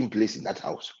operation taking place in that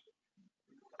house.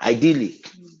 Ideally,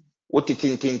 what you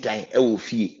think time will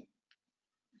fee,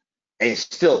 and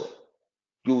still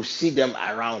you see them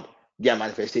around their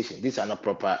manifestation. These are not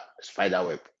proper spider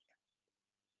web.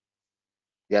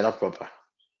 They are not proper.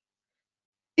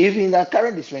 Even in the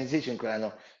current dispensation,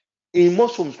 in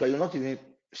most homes, you will not even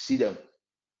see them.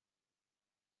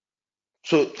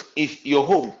 So if your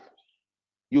home,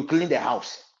 you clean the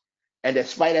house, and the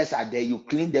spiders are there, you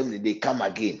clean them, they come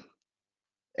again.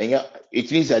 And yeah,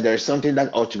 it means that there is something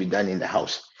that ought to be done in the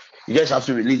house. You just have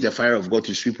to release the fire of God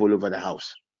to sweep all over the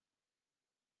house.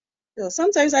 So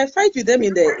sometimes I fight with them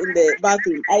in the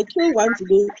bathroom. I kill one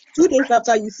today, 2 days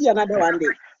after you see another one day.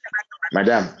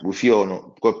 Madam, we feel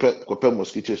no copper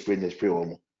mosquito spray and spray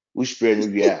one. We spray no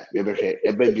we are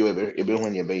when you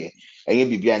and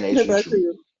you be an Never issue.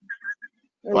 you.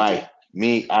 Okay. Why?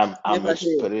 Me, I'm Never a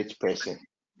spirit person,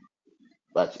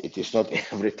 but it is not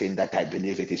everything that I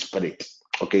believe it is spirit.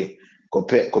 Okay,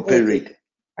 compare read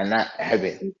and not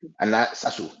heaven and not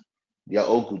sasu. They are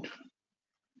all good.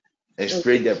 And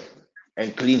spray them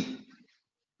and clean.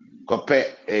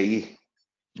 Compare a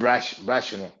brush,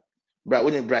 no. But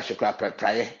when you brush your crap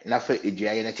prior, nothing is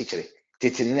giant teacher.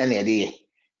 Titting any idea.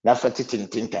 Nothing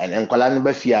titting tiny and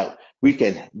colana fear. We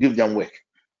can give them work.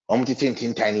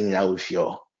 Titting tiny now with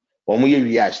you. When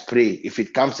we spray, if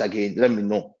it comes again, let me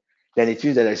know. Then it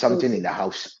means that there's something in the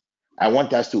house. I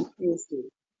want us to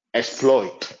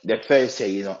exploit the first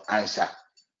answer.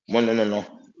 No.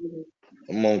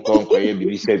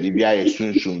 Bibi said, Bibi, I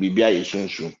soon.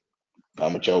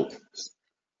 Pamucho.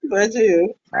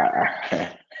 You.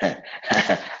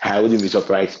 I wouldn't be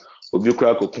surprised. Obi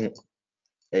kura kokun.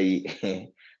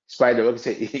 Hey, spider will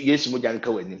say, yes,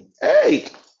 Mujanka winning. Hey,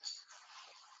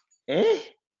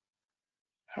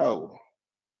 how?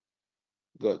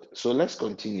 Good. So let's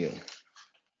continue.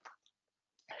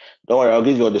 Don't worry, I'll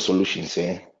give you all the solutions.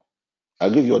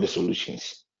 I'll give you all the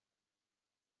solutions.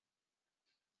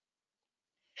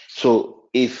 So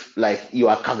if like you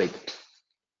are covered,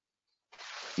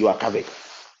 you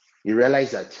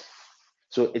realize that.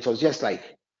 So it was just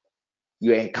like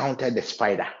you encountered the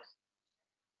spider.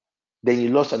 Then you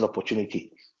lost an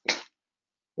opportunity.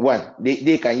 One,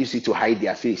 they can use it to hide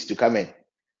their face, to come and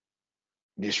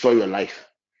destroy your life.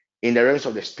 In the realms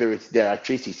of the spirit, there are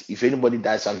traces. If anybody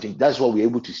does something, that's what we're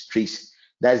able to trace.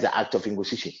 That's the act of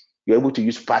inquisition. You're able to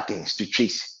use patterns to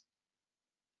trace.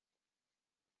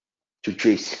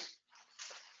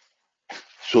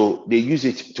 So they use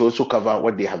it to also cover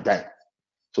what they have done.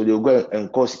 So they'll go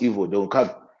and cause evil. They'll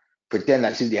come pretend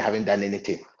as if they haven't done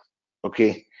anything.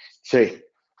 Okay. So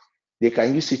they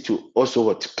can use it to also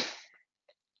what?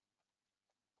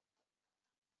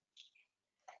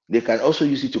 They can also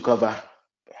use it to cover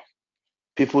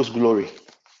people's glory.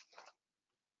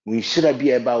 We should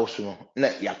be able to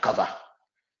cover.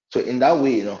 So in that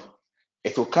way,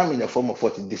 it will come in the form of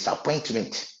what?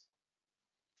 Disappointment.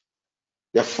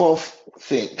 The fourth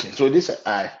thing. So these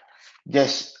are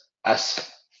just as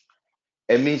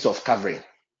a means of covering.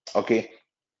 Okay.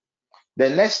 The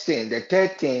next thing, the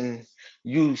third thing,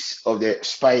 use of the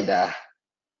spider,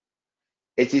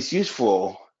 it is used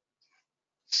for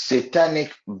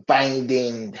satanic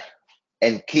binding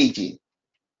and caging.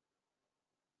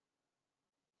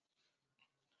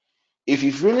 If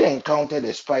you've really encountered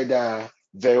a spider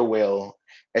very well,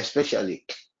 especially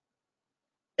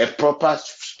a proper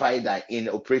spider in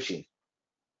operation,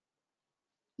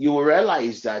 you will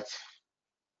realize that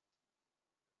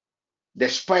the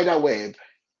spider web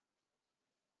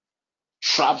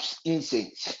traps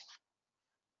insects.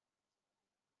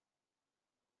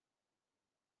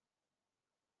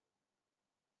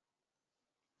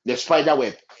 The spider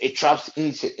web, it traps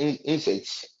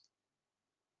insects.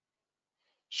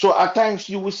 So at times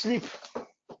you will sleep.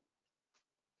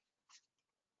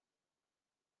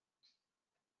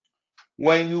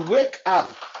 When you wake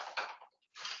up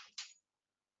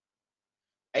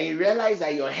and you realize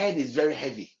that your head is very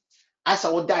heavy, as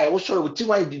I would die, I was sure what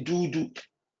you do.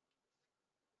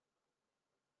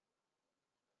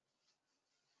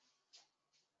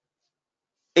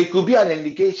 It could be an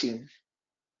indication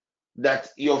that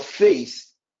your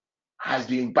face has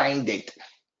been binded.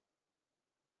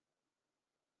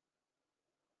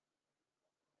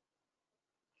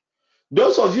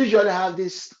 Those of you usually have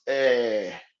this,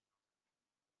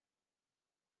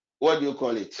 what do you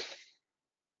call it?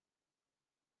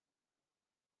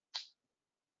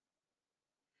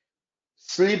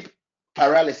 Sleep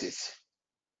paralysis.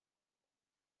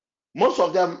 Most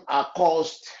of them are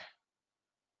caused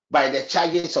by the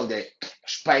charges of the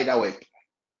spider web.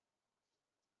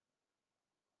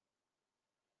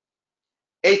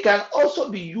 It can also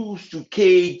be used to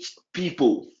cage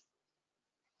people.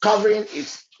 Covering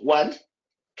is one,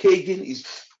 caging is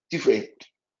different.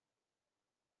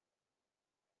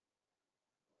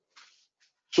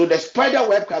 So the spider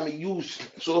web can be used.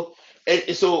 So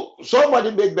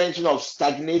somebody made mention of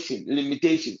stagnation,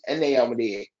 limitation, and they are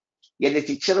there. Yeah, the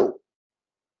teacher.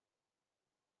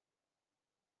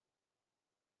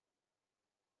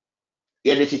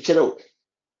 Yeah, the teacher.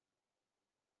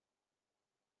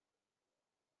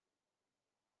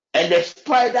 And the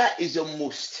spider is the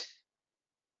most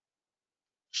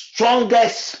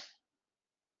strongest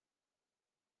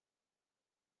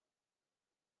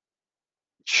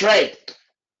thread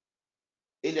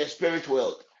in the spirit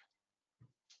world.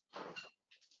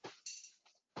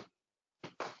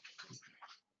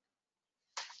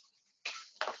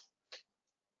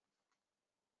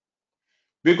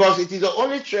 Because it is the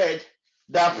only thread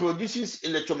that produces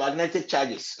electromagnetic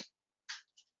charges.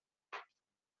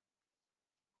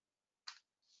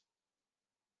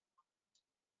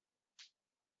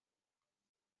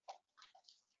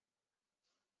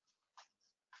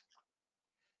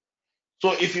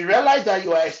 So if you realize that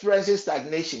you are experiencing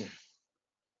stagnation,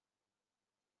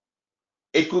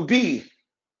 it could be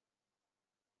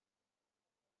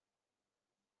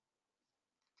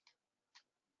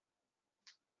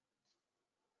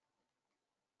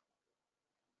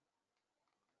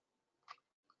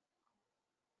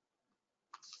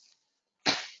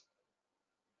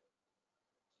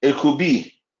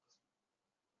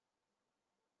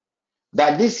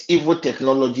that this evil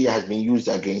technology has been used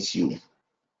against you.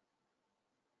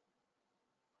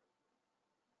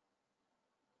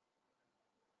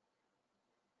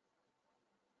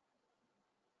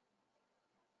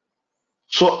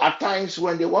 So at times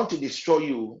when they want to destroy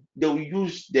you, they will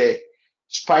use the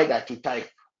spider to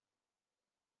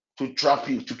trap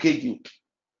you, to cage you.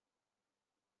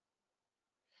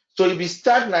 So you'll be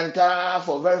stagnant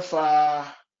for very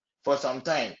far for some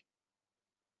time.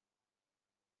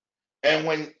 And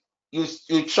when you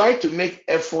try to make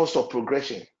efforts of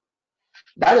progression,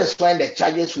 that is when the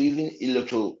charges will even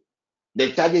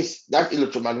that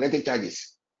electromagnetic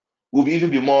charges will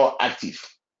even be more active.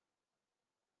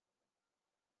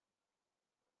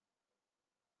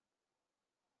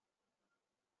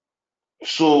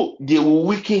 So they will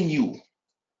weaken you.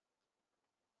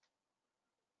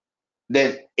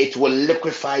 Then it will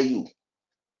liquefy you.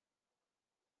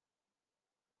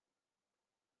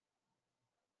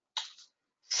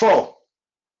 4,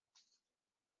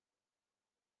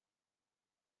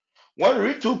 When we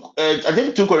read I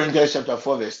think 2 Corinthians chapter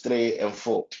 4, verse 3 and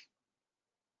 4,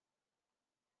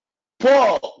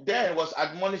 Paul then was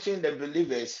admonishing the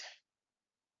believers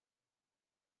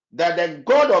that the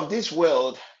God of this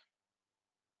world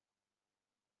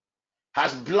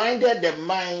has blinded the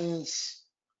minds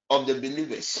of the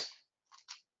believers.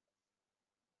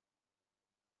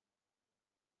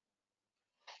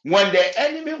 When the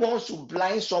enemy wants to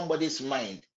blind somebody's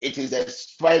mind, it is a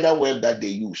spider web that they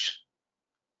use.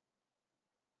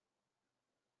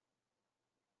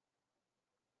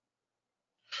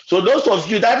 So those of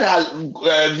you that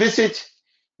have visit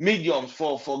mediums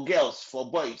for girls, for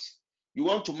boys, you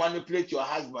want to manipulate your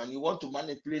husband, you want to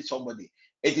manipulate somebody,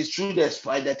 it is through the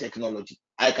spider technology.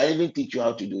 I can even teach you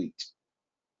how to do it.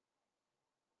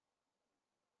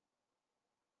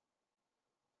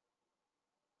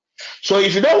 So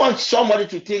if you don't want somebody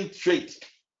to think straight,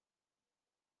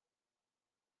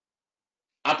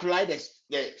 apply the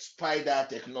spider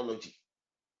technology.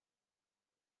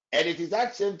 And it is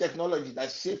that same technology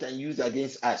that Satan used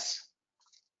against us.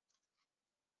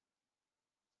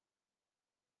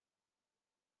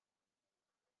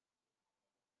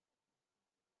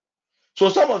 So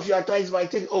some of you at times might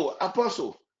think, oh,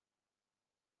 Apostle,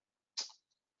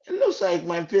 it looks like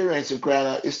my parents are crying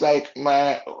out. It's like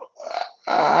my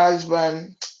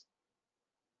husband,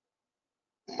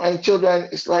 my children.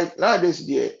 It's like nowadays,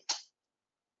 dear.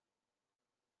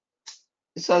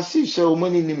 It's as if so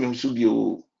many names should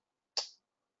be.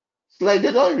 It's like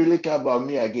they don't really care about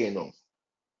me again. No.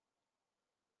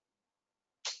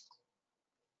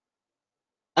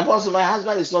 Apostle, my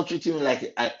husband is not treating me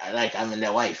like I'm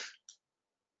their wife.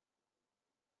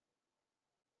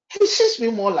 He sees me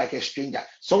more like a stranger.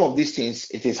 Some of these things,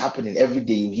 it is happening every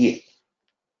day you hear.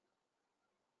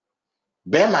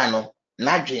 Bemano,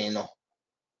 Nadrino,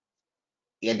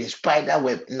 yeah, the spider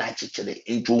web naturally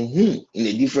into whom in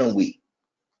a different way.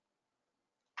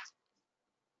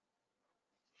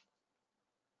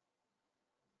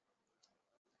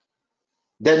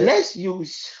 The next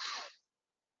use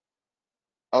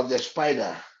of the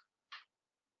spider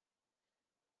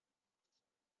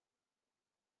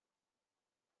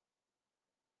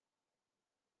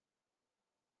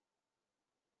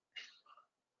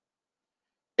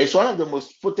is one of the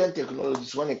most potent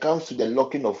technologies when it comes to the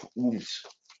locking of wombs.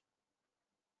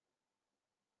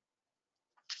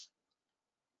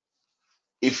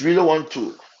 If you really want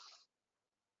to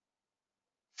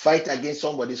fight against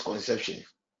somebody's conception,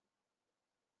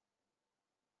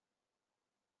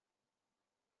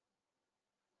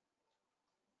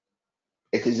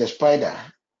 it is a spider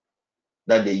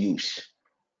that they use.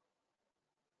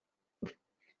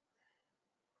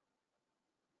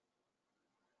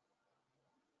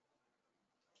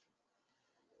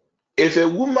 If a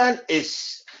woman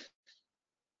is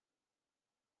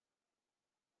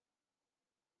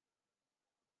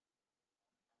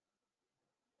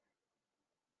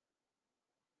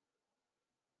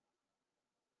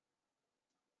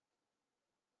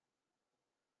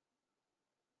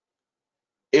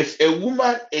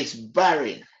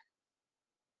barren,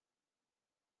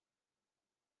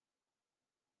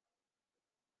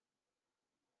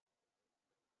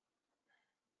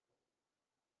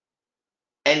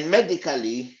 and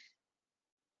medically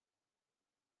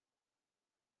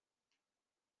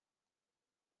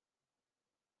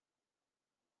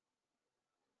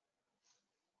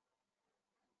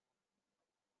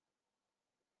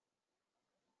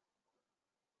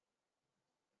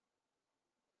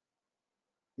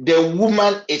the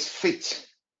woman is fit,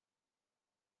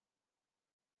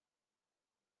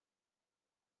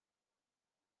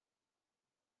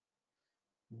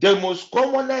 the most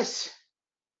commonest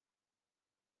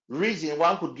reason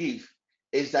one could give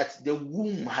is that the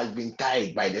womb has been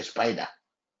tied by the spider.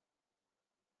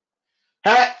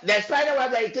 The spider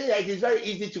web, I think it is very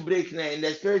easy to break in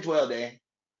the spirit world.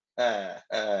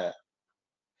 The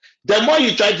more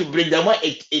you try to break, the more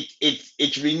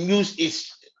it renews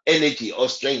its energy or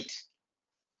strength.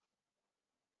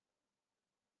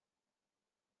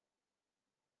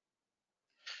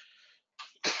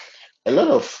 A lot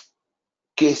of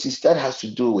cases that has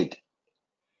to do with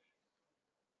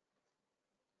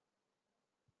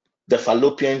the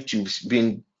fallopian tubes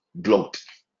being blocked.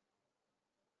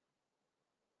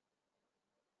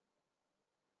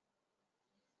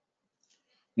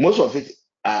 Most of it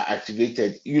are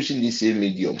activated using the same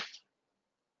medium.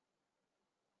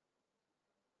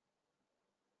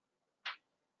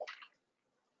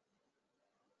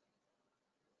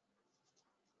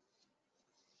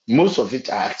 Most of it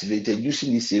are activated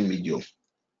using the same medium.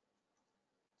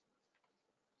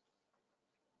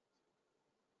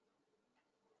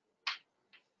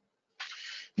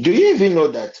 Do you even know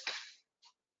that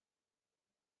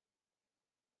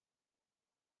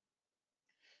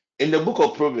In the book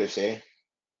of Proverbs,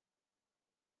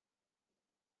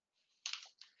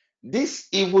 this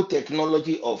evil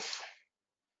technology of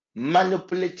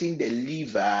manipulating the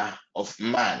liver of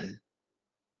man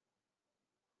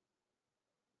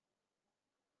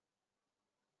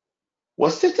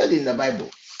was stated in the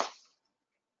Bible.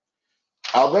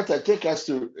 Alberta, take us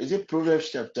to, is it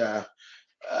Proverbs chapter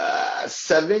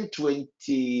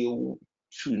 722?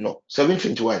 No,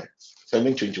 721.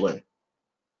 721.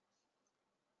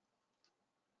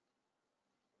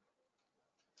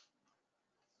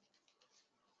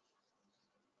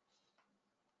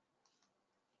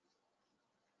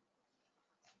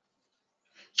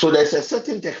 So there's a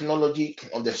certain technology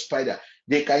of the spider.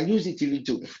 They can use it even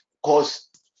to cause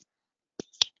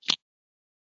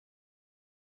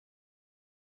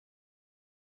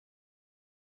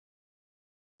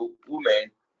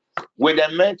women with the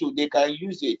men too, they can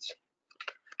use it.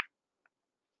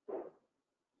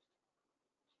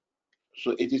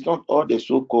 So it is not all the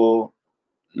so-called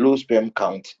low sperm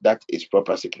count that is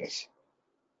proper sickness.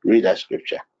 Read that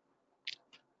scripture.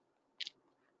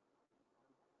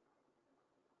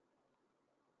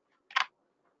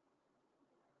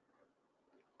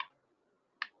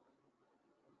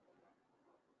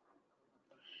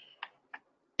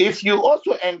 If you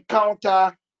also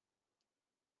encounter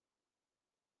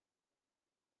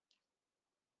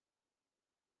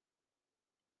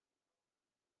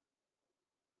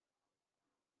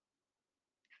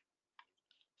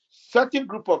certain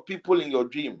group of people in your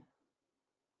dream,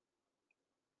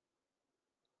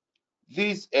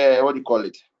 these what do you call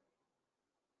it?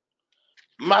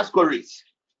 Masquerades.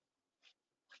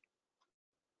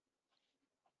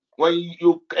 When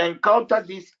you encounter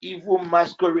these evil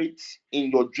masquerades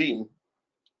in your dream,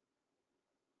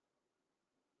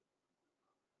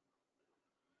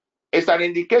 it's an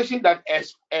indication that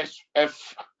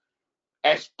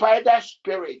a spider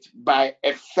spirit by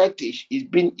a fetish is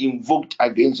being invoked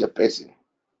against a person.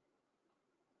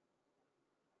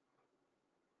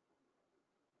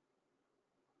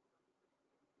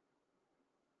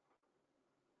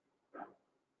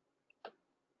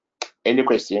 Any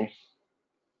question?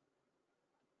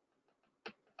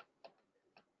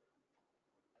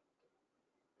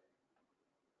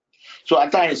 So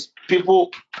at times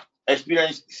people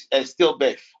experience a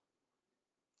stillbirth.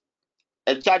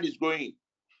 A child is growing.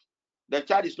 The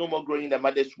child is no more growing in the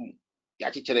mother's womb.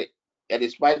 The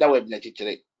spider web.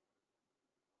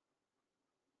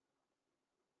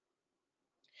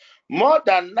 More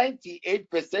than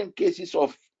 98% cases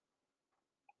of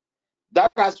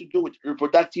that has to do with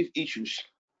reproductive issues.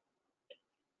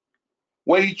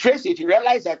 When you trace it, you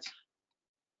realize that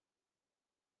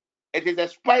it is a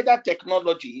spider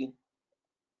technology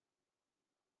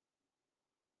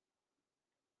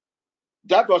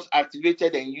that was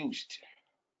activated and used.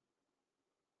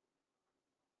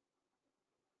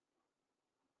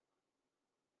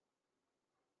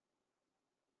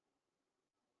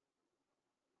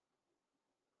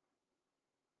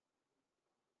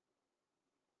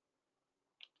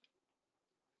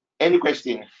 Any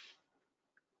question?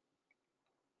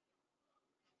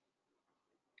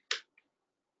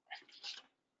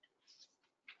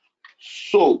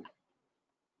 So,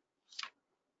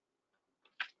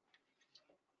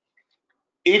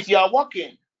 if you are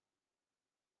walking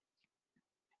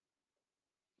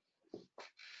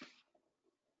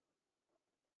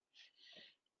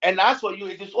and as for you,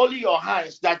 it is only your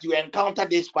hands that you encounter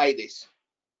these spiders.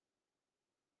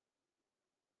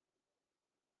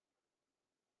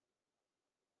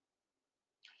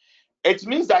 It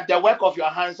means that the work of your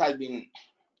hands has been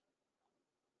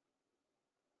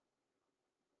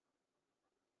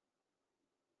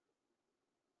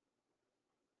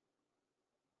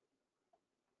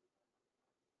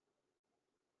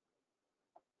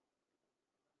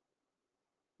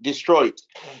destroyed.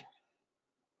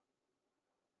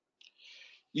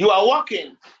 You are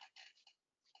walking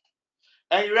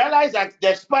and you realize that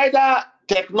the spider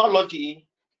technology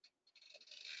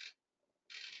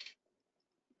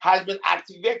has been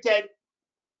activated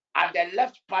at the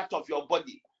left part of your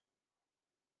body.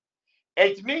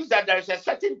 It means that there is a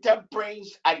certain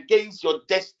temperance against your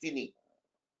destiny.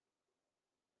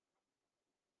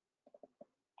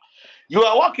 You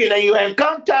are walking and you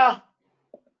encounter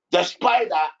the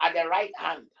spider at the right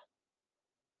hand.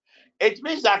 It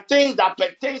means that things that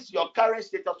pertain to your current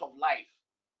status of life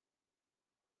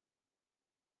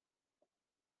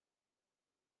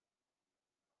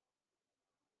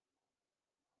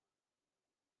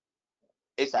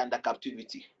is under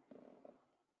captivity.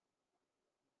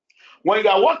 When you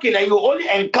are walking and you only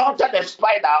encounter the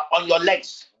spider on your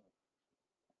legs,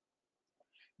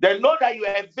 then know that you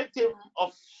are a victim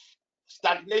of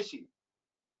stagnation,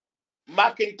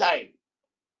 marking time,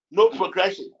 no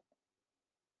progression.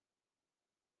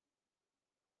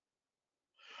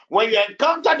 When you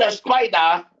encounter the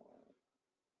spider,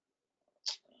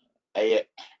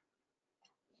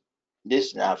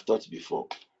 this I've thought before.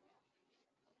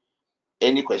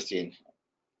 Any question?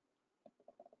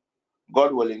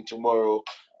 God willing, tomorrow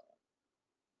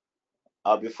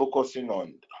I'll be focusing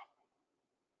on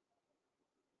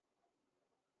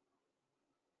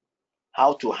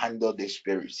how to handle the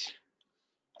spirits.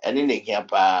 And in the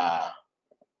camp,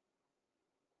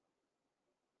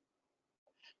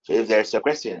 so if there's a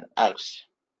question, ask.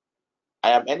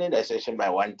 I am ending the session by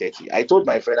 1:30. I told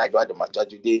my friend I got the matter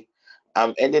today.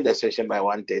 I'm ending the session by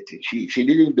 1:30. She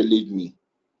didn't believe me.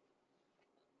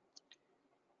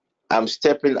 I'm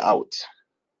stepping out.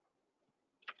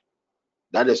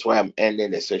 That is why I'm ending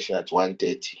the session at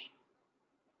 1:30.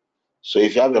 So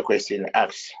if you have a question,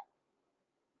 ask.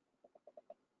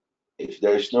 If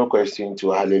there is no question, to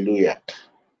hallelujah.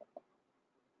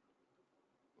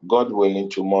 God willing,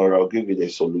 tomorrow I'll give you the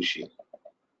solution.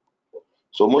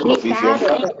 So most of you,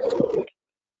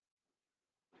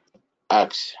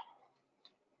 ask.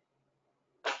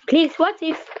 Please, what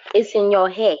if it's in your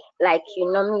hair, like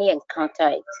you normally encounter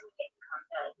it?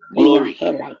 Glory,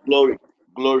 hair, like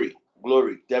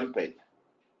glory, tempered.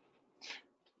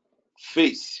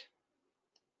 Face.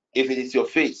 If it is your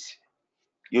face,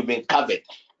 you've been covered.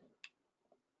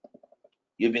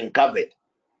 You've been covered.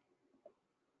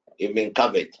 You've been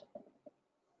covered.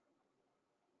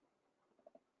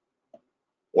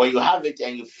 When you have it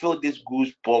and you feel these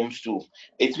goosebumps too,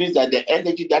 it means that the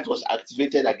energy that was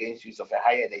activated against you is of a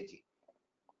high energy.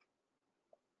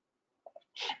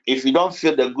 If you don't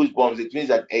feel the goosebumps, it means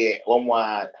that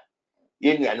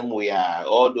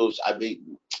all those,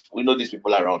 we know these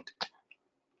people around.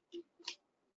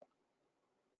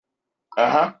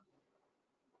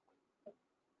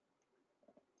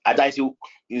 At times you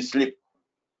sleep.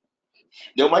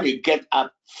 The moment you get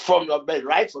up from your bed,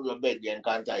 right from your bed, you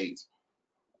encounter it.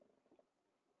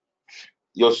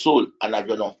 Your soul, and I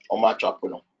don't know,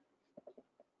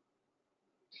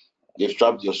 they've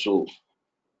trapped your soul.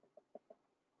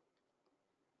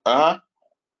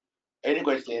 Any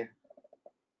question?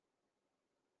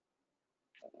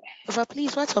 Papa,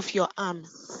 please, what of your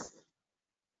arms?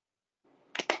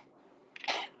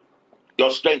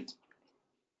 Your strength.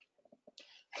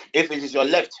 If it is your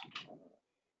left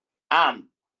arm,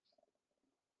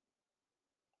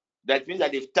 that means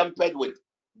that they've tampered with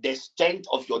the strength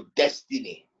of your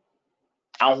destiny.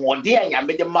 And one day I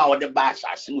made them out of the bash.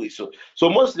 So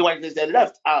mostly when it is the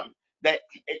left arm, that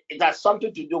it has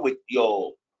something to do with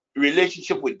your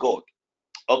relationship with God.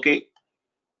 Okay.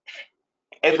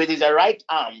 If it is the right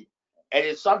arm, it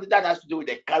is something that has to do with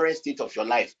the current state of your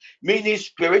life, meaning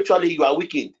spiritually you are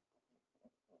weakened.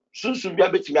 Soon be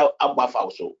able to above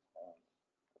also.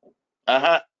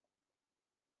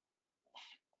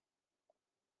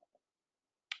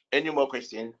 Any more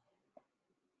questions?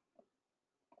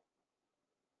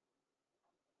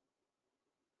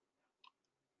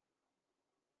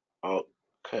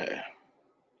 Okay.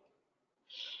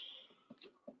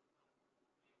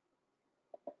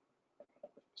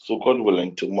 So God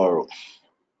willing, tomorrow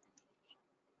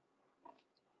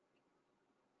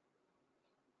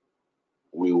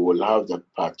we will have the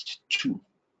part 2.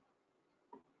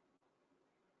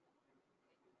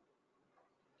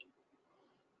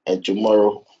 And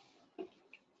tomorrow,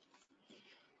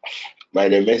 by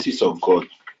the mercies of God,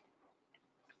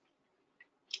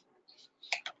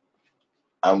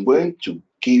 I'm going to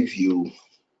give you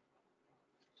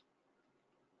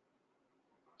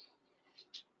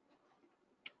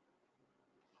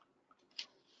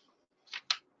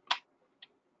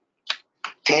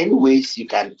ten ways you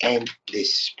can end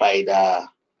this spider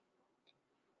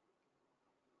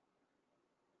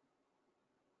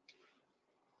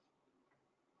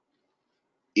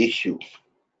issue.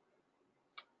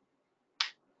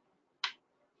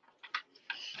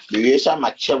 The reason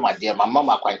my dear, my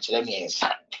mama quite tell me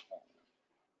inside.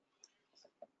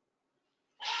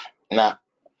 Now,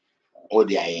 oh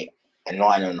dear, I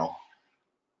don't know.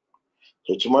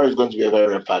 So tomorrow is going to be a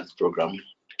very packed program.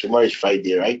 Tomorrow is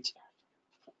Friday, right?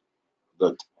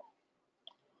 Good.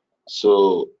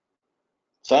 So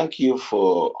thank you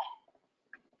for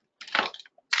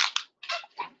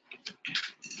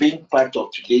being part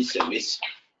of today's service.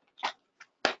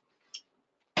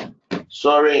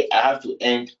 Sorry, I have to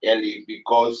end early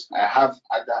because I have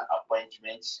other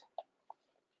appointments.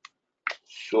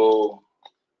 So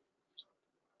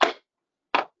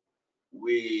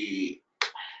we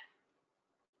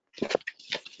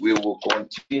will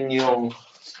continue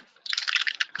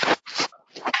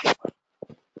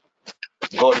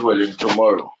God willing,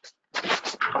 tomorrow.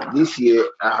 This year,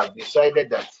 I have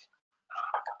decided that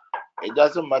it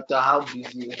doesn't matter how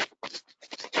busy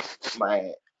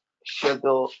my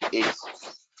schedule is,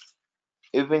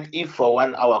 even if for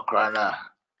 1 hour, krana,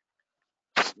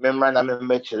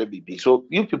 so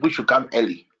you people should come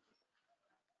early.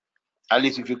 At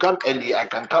least if you come early, I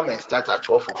can come and start at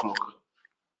 12 o'clock.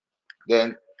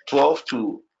 Then 12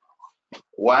 to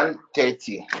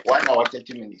 1:30, 1 hour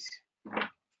 30 minutes.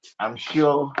 I'm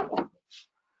sure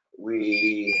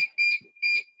we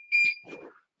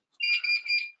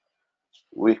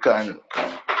can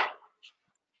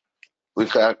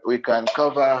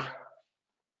cover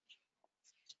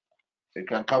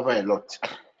a lot.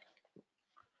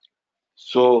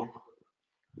 So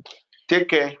take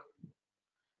care.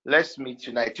 Let's meet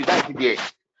tonight. Tonight,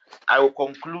 I will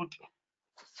conclude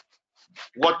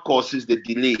what causes the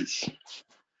delays.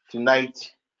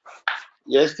 Tonight,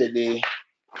 yesterday,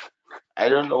 I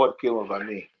don't know what came over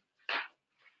me.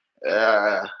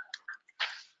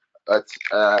 But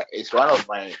it's one of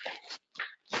my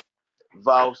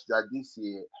vows that this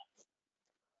year,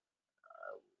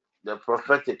 the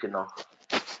prophetic,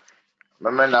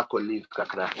 my not could leave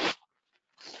Kakra.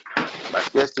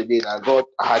 But yesterday, God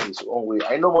had his own way.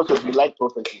 I know most of you like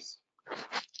prophecies,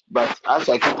 but as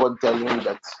I keep on telling you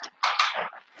that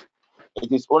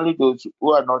it is only those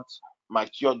who are not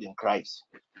matured in Christ,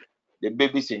 the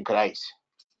babies in Christ,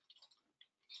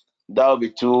 that will be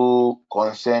too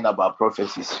concerned about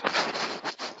prophecies.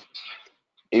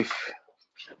 If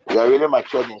you are really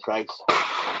matured in Christ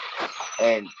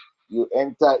and you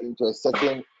enter into a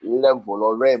certain level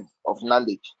or realm of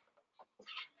knowledge,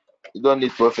 you don't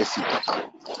need prophecy.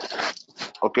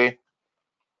 Okay?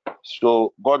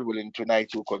 So, God willing,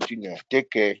 tonight we'll continue. Take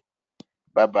care.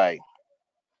 Bye-bye.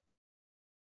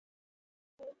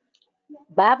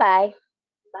 Bye-bye.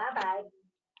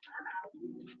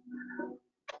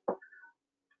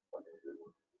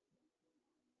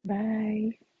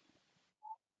 Bye.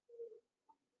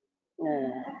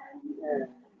 Uh,